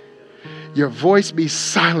rebuked. Your voice be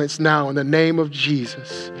silenced now in the name of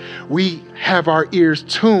Jesus. We have our ears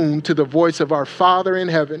tuned to the voice of our Father in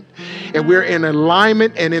heaven, and we're in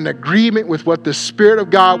alignment and in agreement with what the Spirit of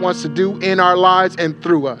God wants to do in our lives and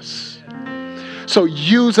through us. So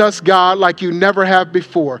use us, God, like you never have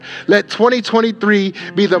before. Let 2023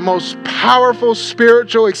 be the most powerful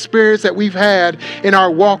spiritual experience that we've had in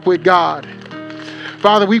our walk with God.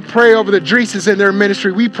 Father, we pray over the Dreeses in their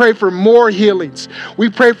ministry. We pray for more healings. We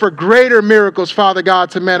pray for greater miracles, Father God,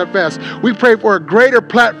 to manifest. We pray for a greater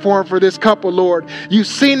platform for this couple, Lord. You've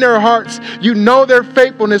seen their hearts. You know their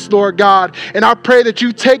faithfulness, Lord God. And I pray that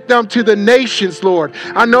you take them to the nations, Lord.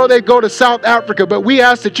 I know they go to South Africa, but we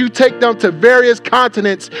ask that you take them to various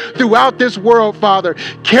continents throughout this world, Father,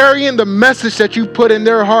 carrying the message that you put in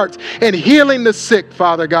their hearts and healing the sick,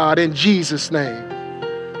 Father God, in Jesus' name.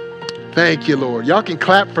 Thank you, Lord. Y'all can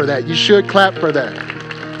clap for that. You should clap for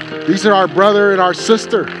that. These are our brother and our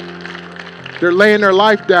sister. They're laying their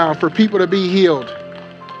life down for people to be healed.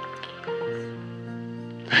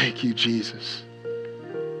 Thank you, Jesus.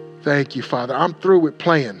 Thank you, Father. I'm through with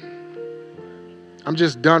playing. I'm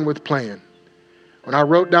just done with playing. When I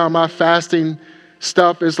wrote down my fasting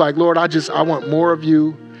stuff, it's like, Lord, I want more of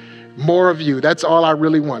you. More of you. That's all I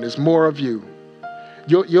really want is more of you.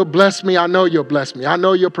 You'll bless me. I know you'll bless me. I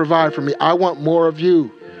know you'll provide for me. I want more of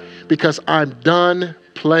you because I'm done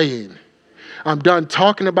playing. I'm done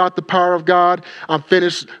talking about the power of God. I'm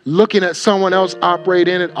finished looking at someone else operate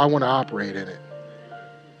in it. I want to operate in it.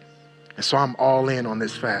 And so I'm all in on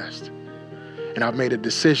this fast. And I've made a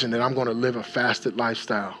decision that I'm going to live a fasted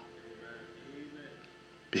lifestyle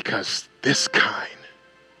because this kind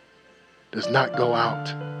does not go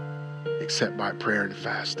out except by prayer and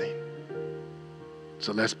fasting.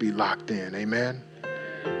 So let's be locked in. Amen.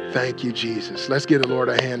 Thank you, Jesus. Let's give the Lord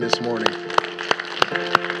a hand this morning.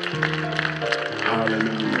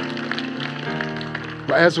 Hallelujah.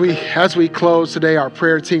 Well, as we close today, our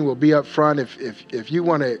prayer team will be up front. If you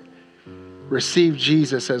want to receive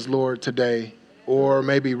Jesus as Lord today, or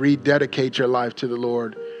maybe rededicate your life to the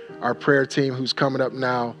Lord, our prayer team who's coming up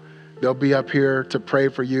now, they'll be up here to pray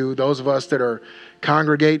for you. Those of us that are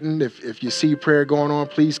congregating, if you see prayer going on,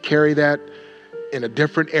 please carry that in a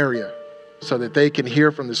different area so that they can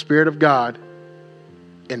hear from the Spirit of God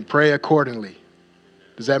and pray accordingly.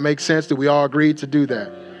 Does that make sense? Do we all agree to do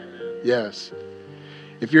that? Yes.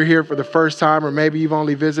 If you're here for the first time, or maybe you've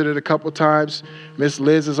only visited a couple times, Miss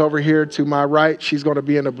Liz is over here to my right. She's going to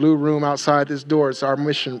be in the blue room outside this door. It's our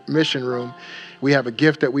mission room. We have a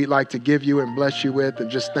gift that we'd like to give you and bless you with,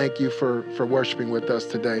 and just thank you for worshiping with us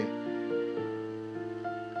today.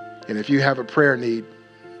 And if you have a prayer need,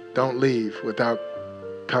 don't leave without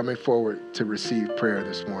coming forward to receive prayer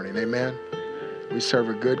this morning. Amen. We serve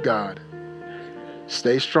a good God.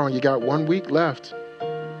 Stay strong. You got 1 week left.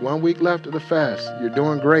 1 week left of the fast. You're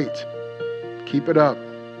doing great. Keep it up.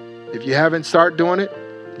 If you haven't started doing it,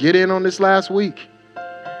 get in on this last week.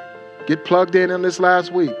 Get plugged in on this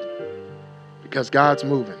last week because God's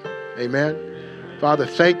moving. Amen. Father,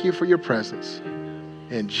 thank you for your presence.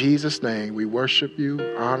 In Jesus' name, we worship you,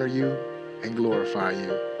 honor you, and glorify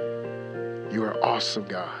you. You are awesome,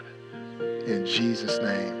 God. In Jesus'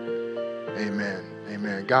 name, amen.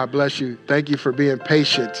 Amen. God bless you. Thank you for being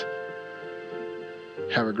patient.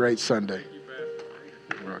 Have a great Sunday.